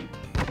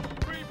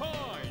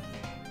points.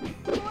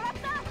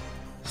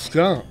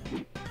 Skunk.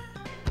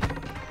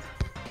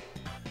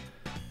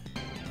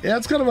 Yeah,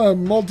 it's kind of a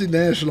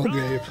multinational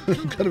game.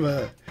 Kind of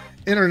a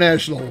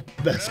international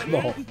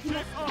basketball.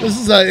 This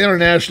is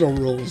international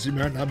rules you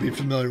might not be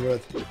familiar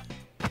with.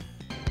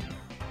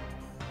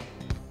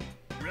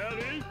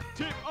 Ready,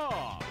 tip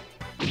off.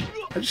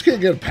 I just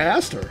can't get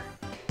past her.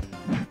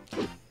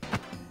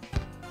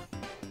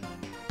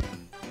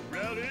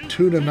 Ready,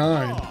 2 to tip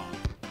 9. off.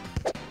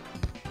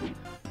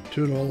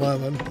 2 to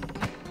 11.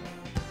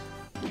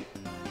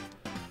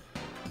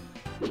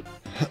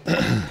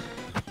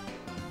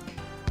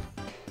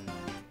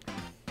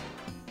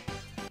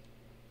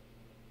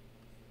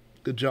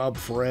 Good job,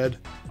 Fred.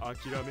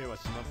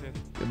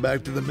 Get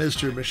back to the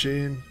MiSTer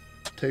machine.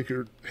 Take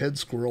your head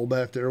squirrel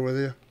back there with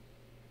you.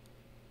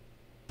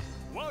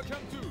 Welcome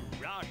to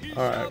Rocky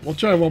All right, we'll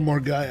try one more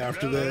guy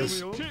after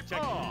this. Tip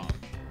off.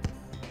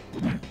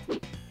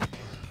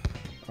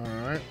 All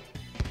right.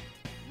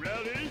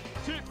 Ready,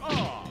 tip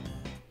off.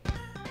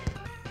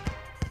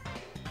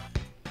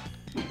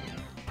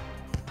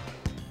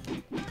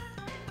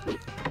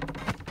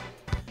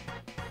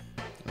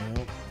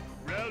 Well,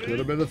 Ready, could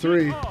have been a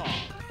 3. tip off.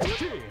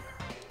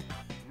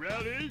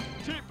 Ready,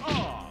 tip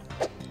off.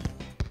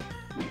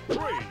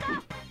 3.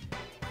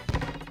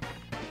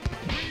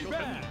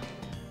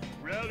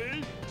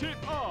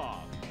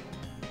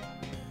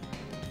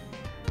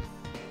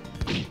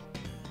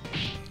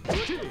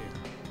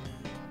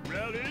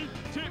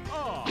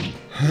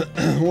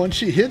 once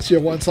she hits you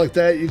once like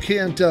that, you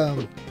can't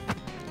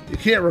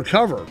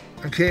recover.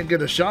 I can't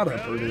get a shot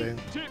up or anything.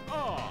 Tip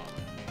off.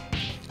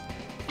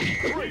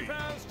 Three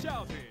fans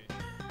shouting.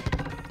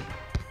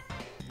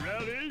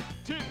 Ready,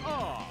 tip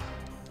off.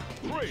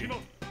 Three.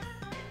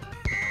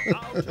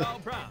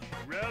 Out brown.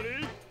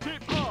 Ready,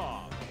 tip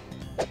off.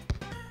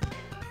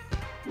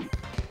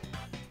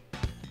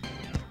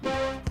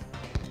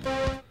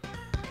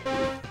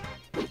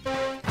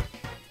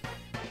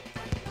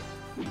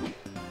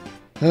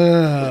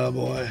 Oh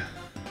boy.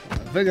 I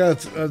think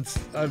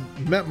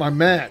I've met my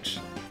match.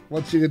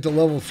 Once you get to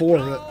level 4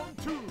 of it. Round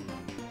two.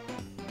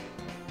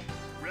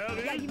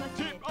 Ready,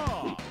 tip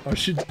off. Oh,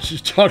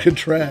 she's talking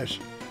trash.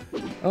 I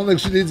don't think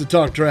she needs to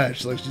talk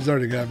trash. Like, she's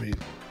already got me.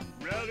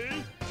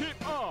 Ready,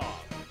 tip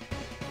off.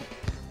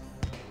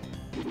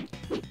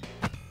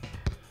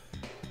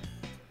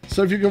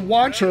 So if you can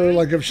watch her,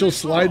 like if she'll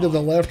slide to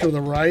the left or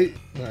the right,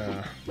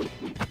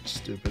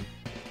 stupid.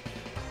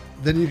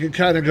 Then you can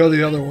kind of go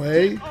the other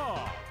way. Off.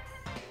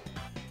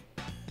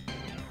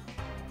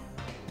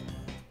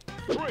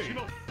 Three.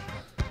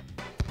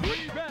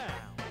 Rebound.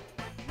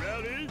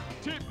 Ready,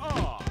 tip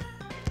off.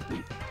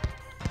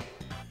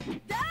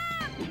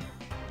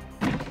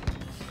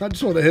 I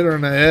just want to hit her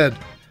in the head.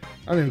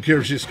 I don't even care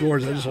if she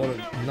scores. I just want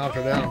to knock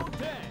her down.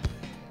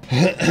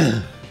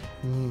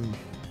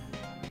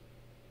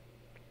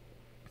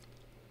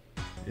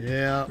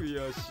 Yeah.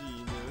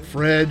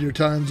 Fred, your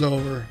time's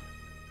over.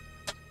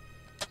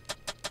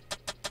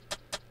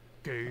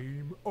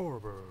 Game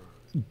over.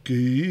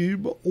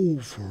 Game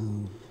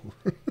over.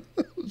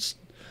 It's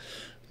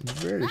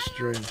very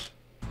strange.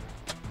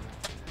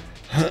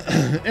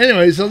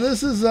 Anyway, so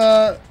this is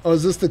oh,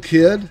 is this the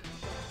kid?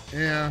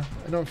 Yeah,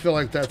 I don't feel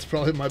like that's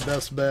probably my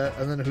best bet.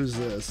 And then who's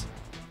this?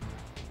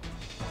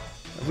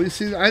 Have we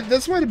seen?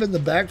 This might have been the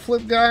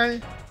backflip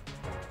guy.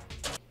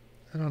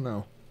 I don't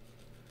know.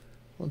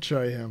 We'll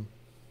try him.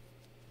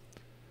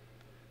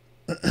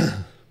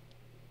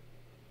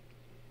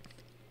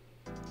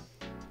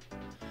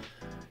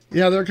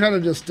 Yeah, they're kind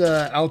of just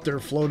out there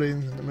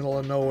floating in the middle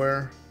of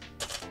nowhere.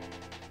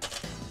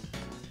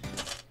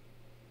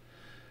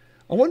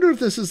 I wonder if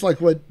this is like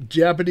what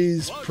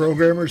Japanese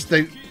programmers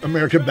think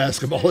American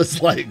basketball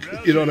is like.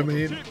 You know what I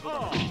mean?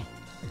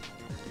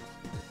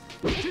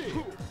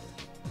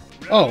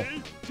 Oh,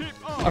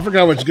 I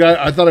forgot which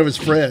guy. I thought it was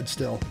Fred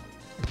still.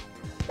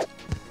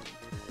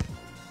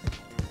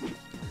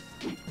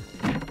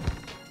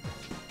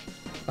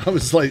 I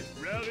was like,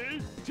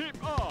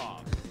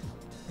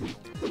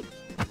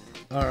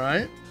 all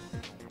right,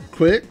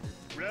 quick.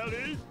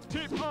 Ready,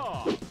 tip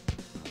off.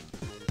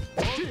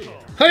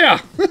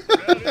 Hiya!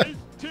 Ready,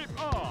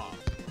 tip off.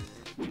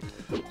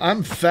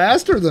 I'm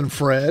faster than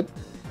Fred.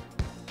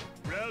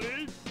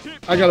 Ready,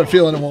 tip I got a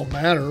feeling it won't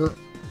matter.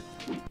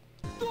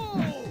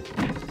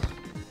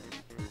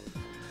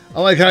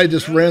 I like how he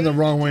just ran the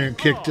wrong way and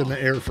kicked in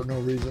the air for no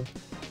reason.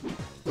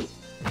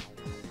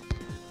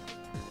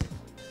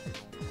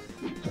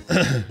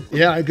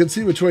 Yeah, I can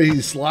see which way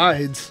he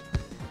slides.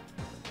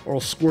 Or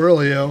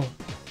Squirrelio.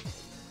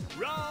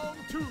 Round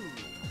two.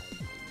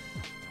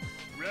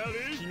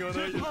 Ready,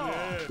 tip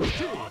off.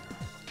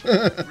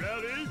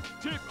 Ready,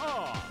 tip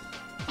off.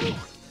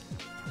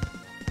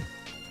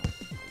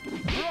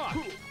 Rock.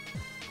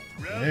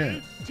 Ready,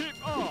 Man.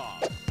 tip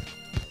off.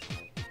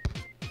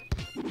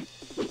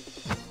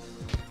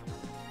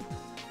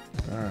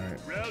 Alright.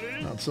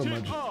 Ready, Not so tip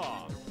much.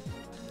 off.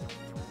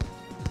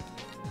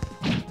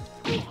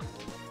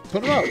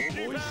 Put it up.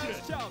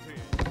 Defense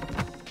shouting.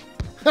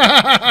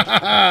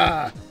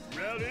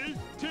 Ready,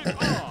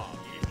 tip off.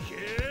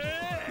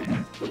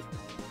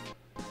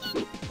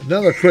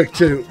 Another quick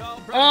two.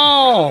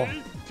 Oh!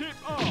 Ready,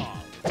 tip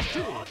off.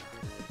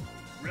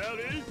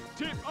 Ready,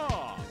 tip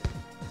off.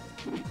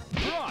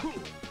 Rock.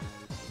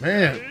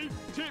 Man. Ready,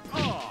 tip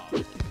off.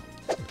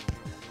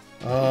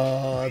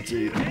 Oh, that's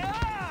it.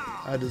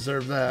 I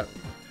deserve that.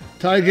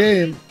 Tie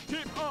game.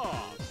 Tip off.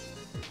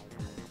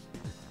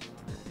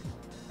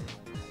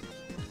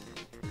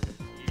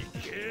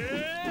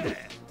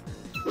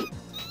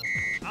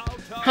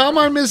 How am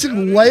I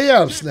missing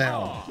layups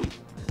now?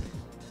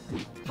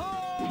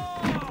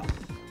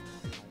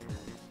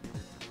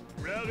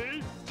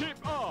 Ready,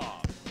 tip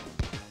off.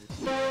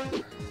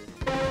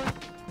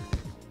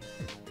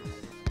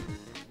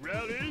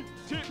 Ready,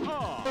 tip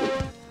off.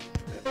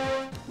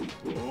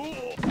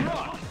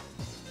 Rock.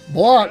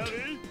 Blocked.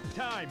 Ready,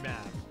 time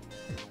map.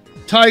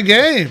 Tie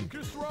game.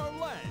 Control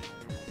lane.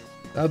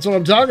 That's what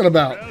I'm talking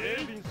about.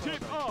 Ready,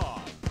 tip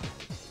off.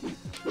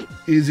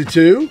 Easy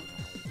two.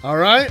 All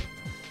right.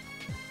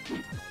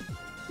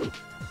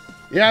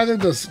 Yeah, I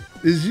think this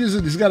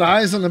he's got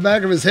eyes on the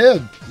back of his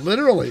head.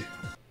 Literally.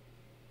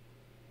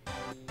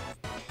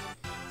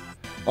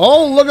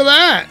 Oh, look at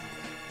that.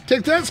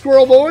 Take that,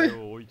 squirrel boy.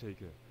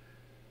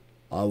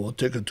 I will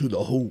take it to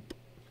the hoop.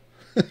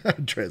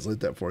 I'll translate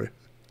that for you.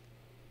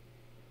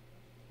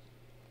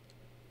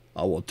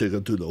 I will take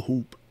it to the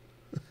hoop.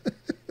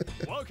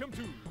 Welcome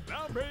to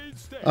Downgrade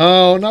Stage.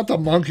 Oh, not the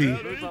monkey.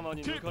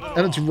 Ready, tip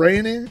And it's off.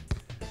 raining?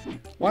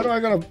 Why do I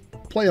gotta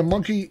play a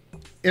monkey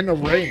in the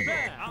rain.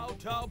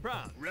 Out of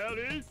bounds.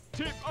 Ready,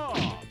 tip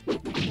off.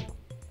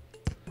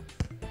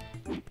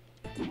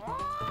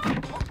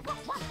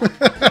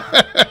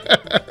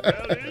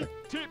 Ready,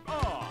 tip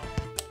off.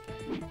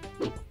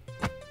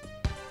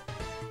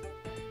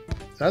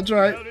 That's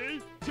right.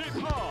 Ready,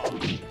 tip off.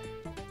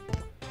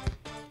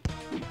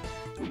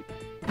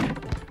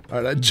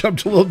 All right, I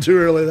jumped a little too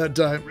early that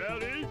time.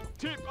 Ready,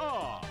 tip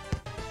off.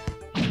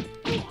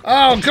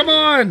 Oh, come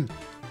on!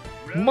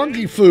 Ready,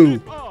 Monkey foo.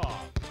 tip off.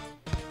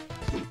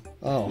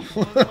 Oh,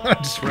 I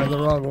just ran the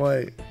wrong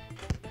way.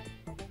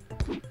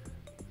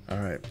 All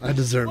right, I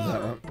deserve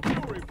that one.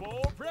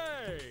 Beautiful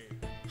play.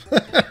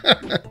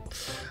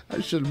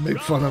 I shouldn't make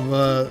fun of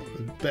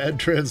bad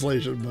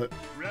translation, but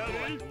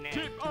Ready,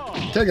 tip off.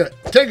 take it,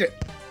 take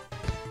it.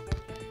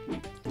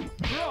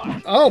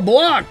 Block. Oh,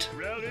 blocked.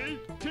 Ready,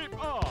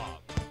 tip off.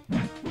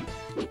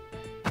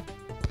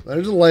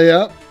 There's a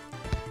layup.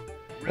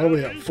 What are we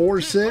at? Ready,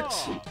 4-6. tip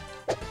off.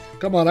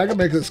 Come on, I can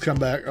make this come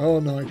back. Oh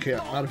no, I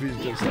can't. Not if he's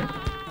just like.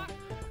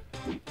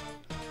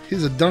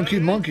 He's a donkey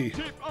monkey.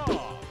 Tip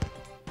off.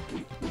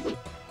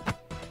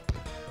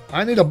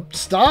 I need a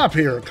stop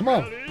here. Come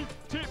on. Ready,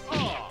 tip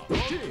off.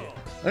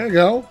 There you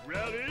go.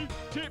 Ready,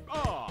 tip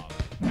off.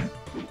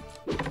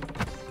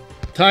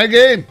 Tie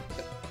game.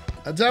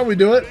 That's how we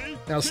do it. Ready,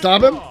 Now tip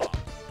stop him. off.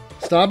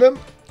 Stop him.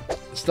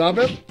 Stop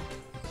him.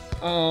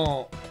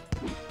 Oh.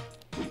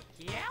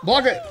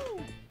 Block it.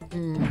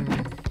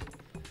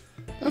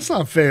 That's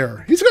not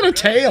fair. He's got a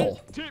tail.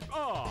 Tip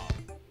off.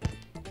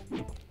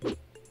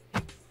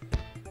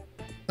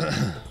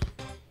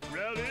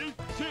 Ready,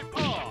 tip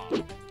off.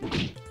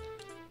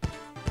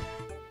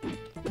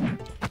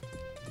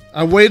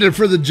 I waited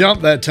for the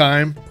jump that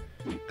time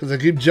because I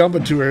keep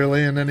jumping too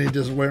early and then he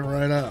just went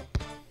right up.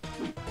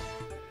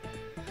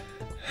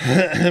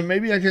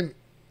 Maybe I can...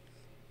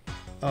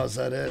 Oh, is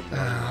that it?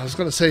 I was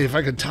going to say if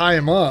I could tie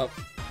him up.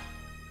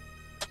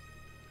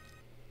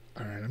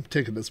 All right, I'm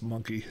taking this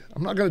monkey.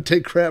 I'm not going to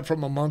take crap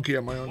from a monkey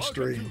on my own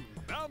stream. Welcome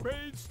to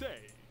Boundary Stage.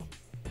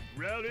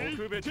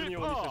 Ready, tip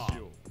off.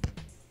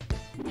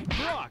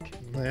 Block.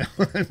 Yeah,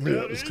 I knew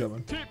that was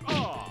coming. Tip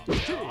off.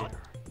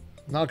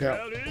 Knockout.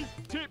 Ready,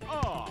 tip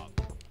off.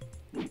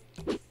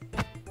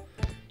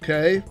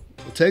 Okay,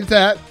 we'll take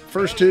that.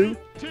 First two.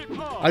 Tip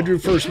off. I drew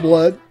first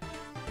blood.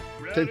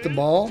 Take the Ready,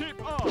 ball.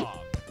 Tip off.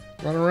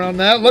 Run around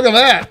that. Look at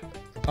that.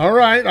 All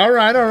right, all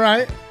right, all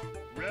right.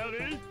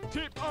 Ready,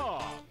 tip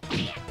off.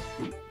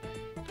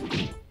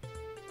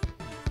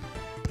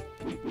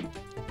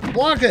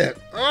 Block it.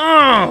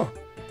 Oh,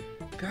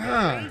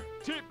 God.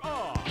 Tip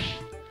off.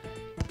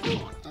 I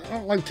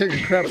don't like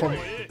taking crap from...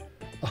 Wait.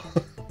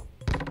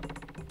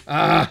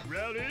 Ah.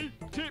 Ready,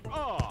 tip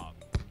off.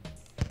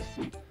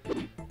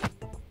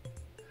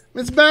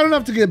 It's bad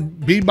enough to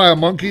get beat by a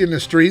monkey in the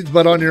streets,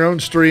 but on your own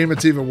stream,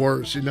 it's even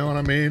worse. You know what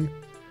I mean?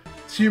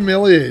 It's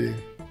humiliating.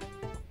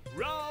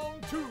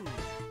 Round 2.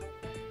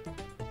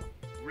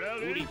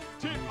 Ready,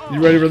 tip off.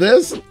 You ready for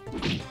this?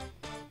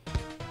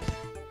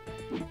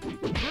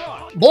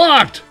 Block.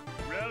 Blocked.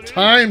 Ready,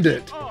 Timed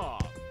it. tip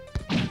off.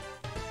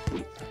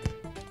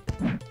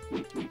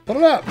 Put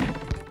it up.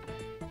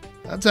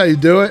 That's how you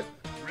do it.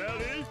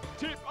 Ready,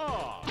 tip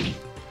off.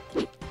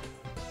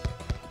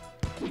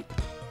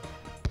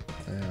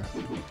 Yeah.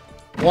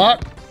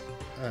 Block.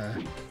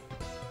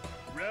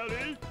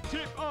 Ready,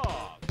 tip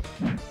off.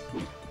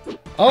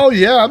 Oh,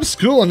 yeah, I'm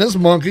schooling this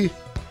monkey.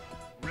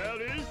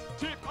 Ready,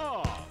 tip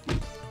off.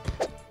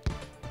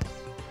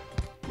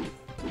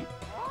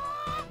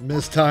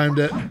 Mistimed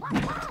it.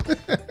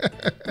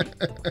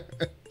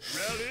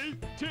 Ready,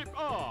 tip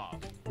off.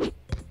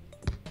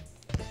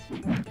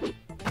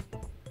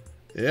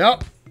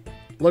 Yep.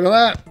 Look at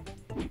that.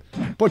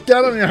 Put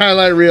that on your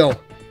highlight reel.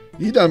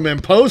 You done been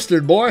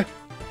posted, boy.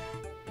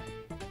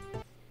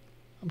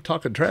 I'm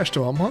talking trash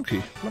to a monkey.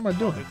 What am I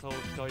doing?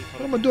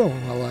 What am I doing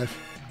with my life?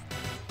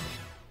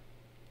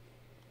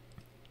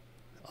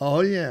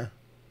 Oh, yeah.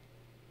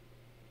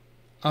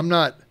 I'm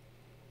not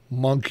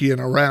monkeying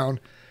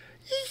around.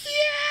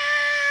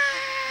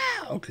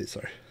 Yeah! Okay,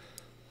 sorry.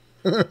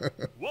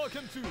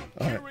 Welcome to right.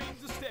 Clearing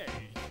the Stage.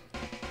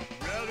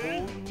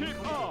 Ready,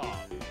 tip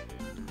off.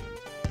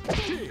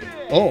 Tip.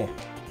 Oh.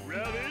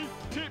 Ready,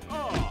 tip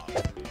off.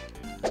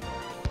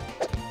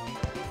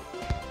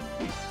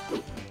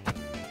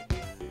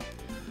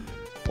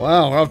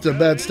 Wow, we're off to a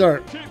bad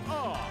start. Tip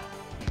off.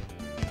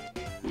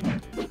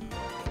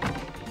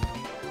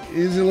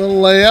 Easy little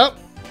layup.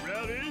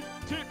 Ready,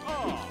 tip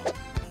off.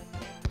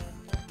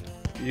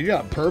 You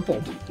got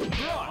purpled.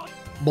 Block.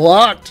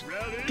 Blocked.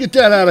 Ready, Get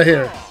that out of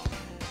here.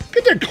 off.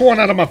 Get that corn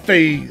out of my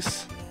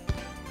face.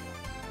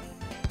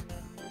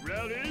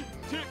 Ready,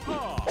 tip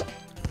off.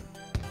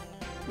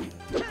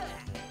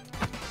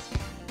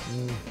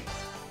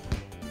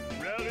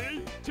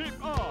 Ready,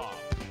 tip off.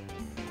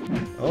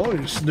 Oh,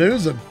 you're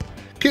snoozing.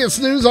 Can't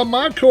snooze on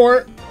my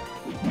court.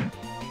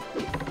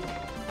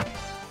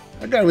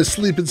 That guy was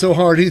sleeping so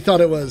hard he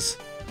thought it was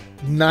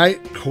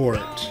night court.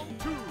 Round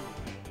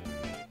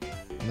 2.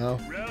 No.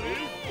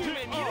 Ready,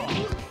 tip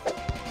off.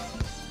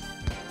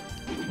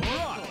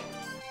 Block.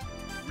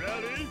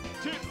 Ready,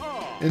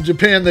 In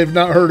Japan, they've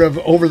not heard of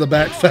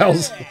over-the-back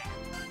fouls.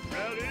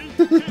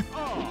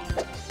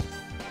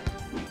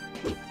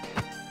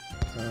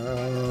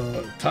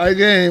 Tie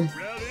game.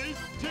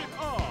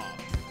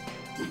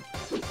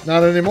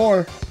 Not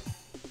anymore.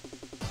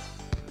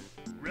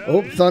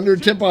 Oh, Thunder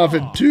tip-off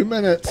in 2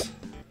 minutes.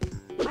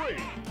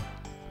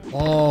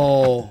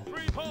 Oh.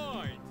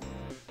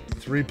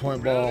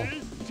 3-point ball.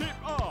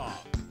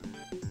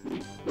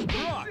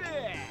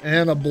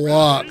 And a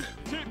block.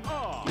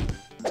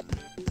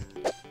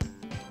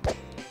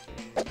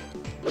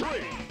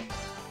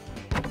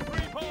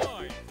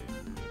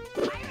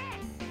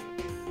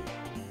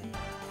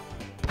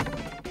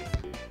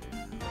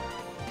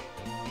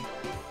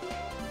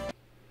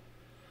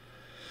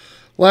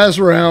 Last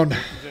round.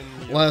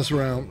 Last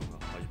round.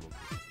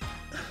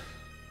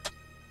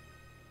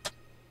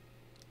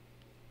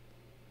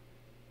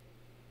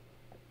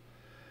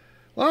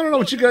 Well, I don't know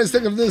what you guys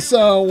think of this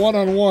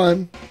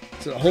one-on-one.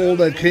 To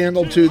hold a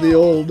candle to the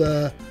old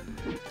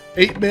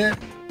 8-bit,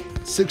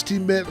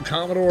 16-bit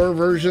Commodore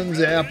versions,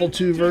 the Apple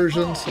II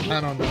versions.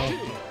 I don't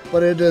know.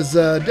 But it is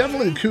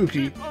definitely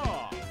kooky.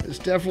 It's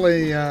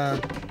definitely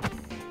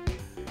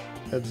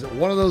it's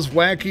one of those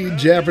wacky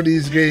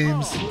Japanese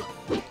games.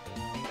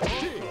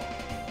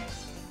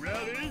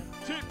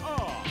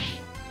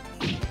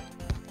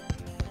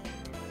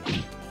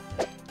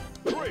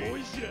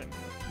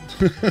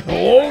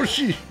 Oh,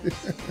 shit.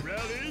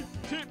 Ready,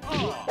 tip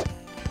off.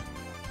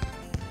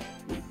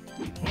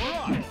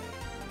 Right.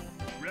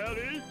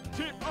 Ready,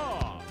 tip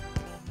off.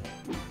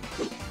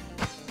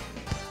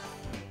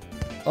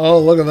 Oh,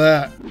 look at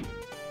that.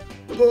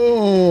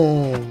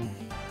 Boom.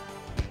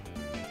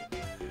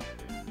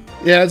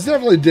 Yeah, it's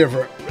definitely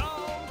different.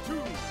 Round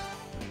 2.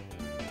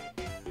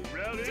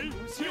 Ready,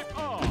 tip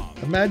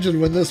off.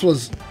 Imagine when this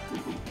was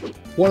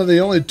one of the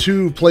only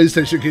 2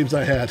 PlayStation games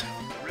I had.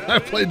 I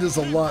played this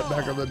a lot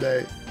back in the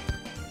day.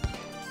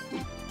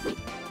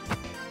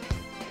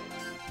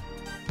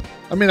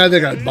 I mean, I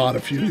think I bought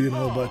a few, you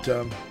know, but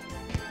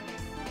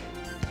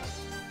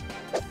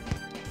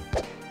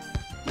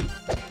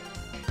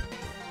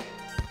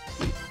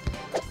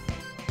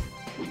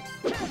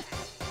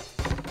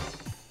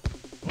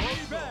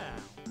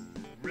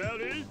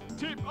Ready,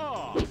 tip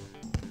off.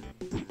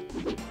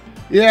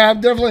 yeah,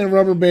 definitely a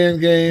rubber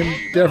band game.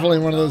 Definitely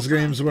one of those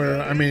games where,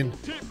 I mean,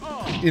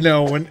 you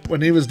know,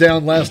 when he was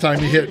down last time,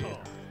 he hit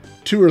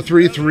 2 or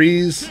 3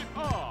 threes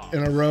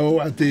in a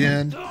row at the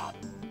end.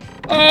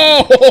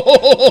 Oh!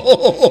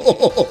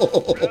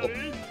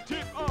 Ready,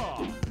 tip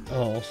off.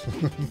 Oh.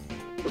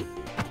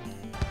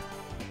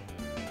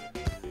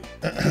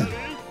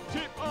 Ready,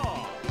 tip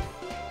off.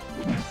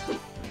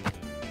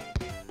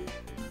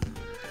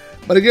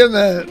 But again,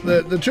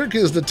 the trick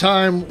is the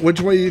time,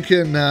 which way you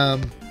can,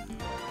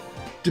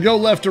 to go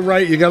left or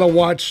right, you got to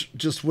watch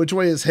just which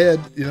way his head,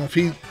 you know, if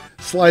he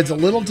slides a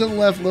little to the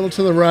left, a little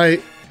to the right,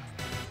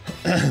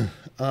 then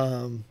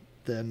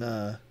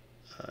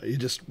you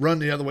just run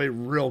the other way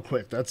real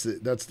quick. That's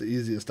the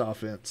easiest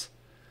offense.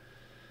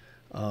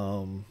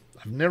 I've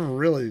never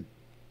really.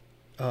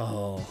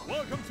 Oh.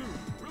 Welcome to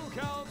Real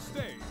Count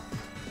State.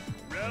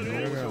 Ready,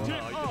 There we go.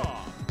 tip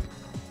off.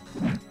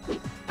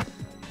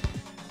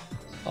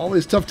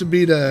 Always tough to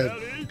beat a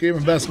game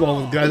of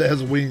basketball with a guy that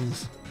has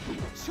wings.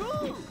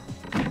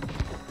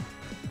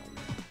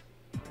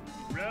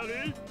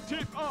 Ready,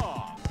 tip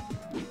off.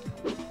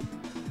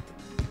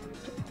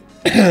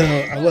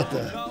 I let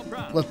the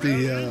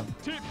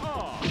Tip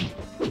off.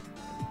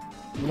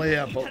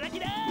 layup.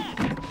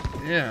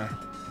 Yeah,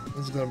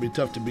 this is gonna be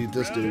tough to beat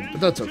this dude,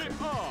 but that's okay.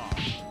 Tip off.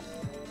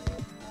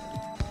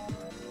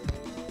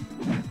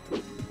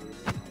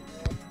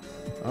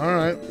 All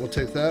right, we'll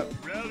take that.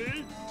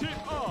 Ready,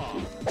 tip off.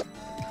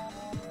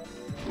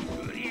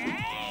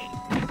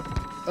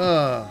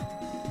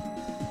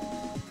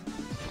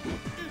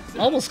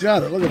 Almost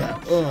got it. Look at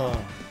that. Oh.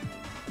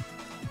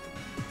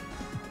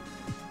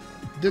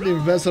 Didn't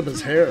even mess up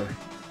his hair.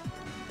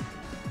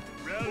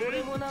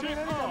 Ready,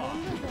 tip off.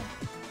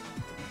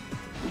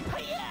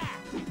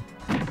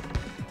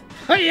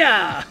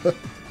 Hiya!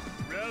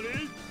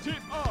 Ready,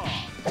 tip off.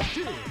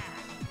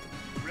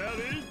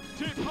 Ready,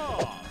 tip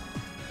off.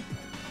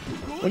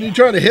 When you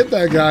try to hit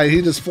that guy,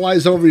 he just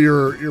flies over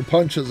your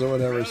punches or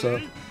whatever. So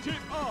Ready,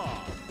 tip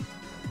off.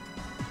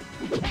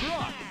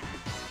 Block.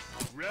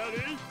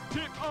 Ready,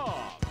 tip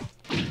off.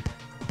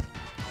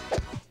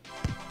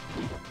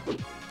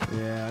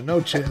 yeah,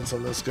 no chance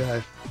on this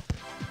guy.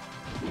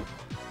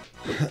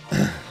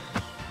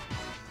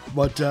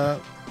 But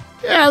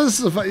yeah, this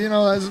is you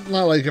know, it's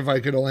not like if I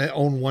could only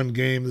own one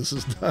game. This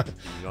is not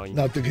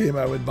the game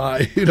I would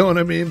buy. You know what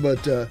I mean?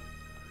 But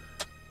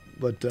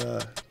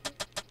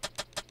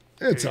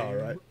it's all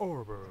right.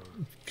 Over.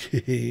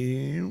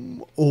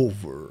 Game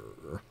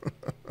over.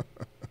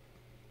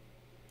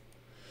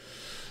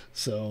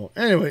 So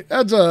anyway,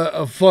 that's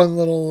a fun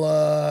little.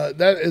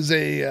 That is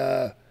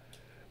a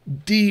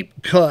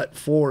deep cut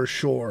for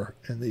sure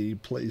in the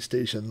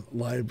PlayStation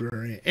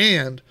library,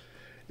 and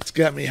it's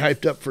got me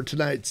hyped up for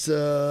tonight's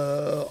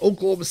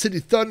Oklahoma City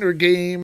Thunder game.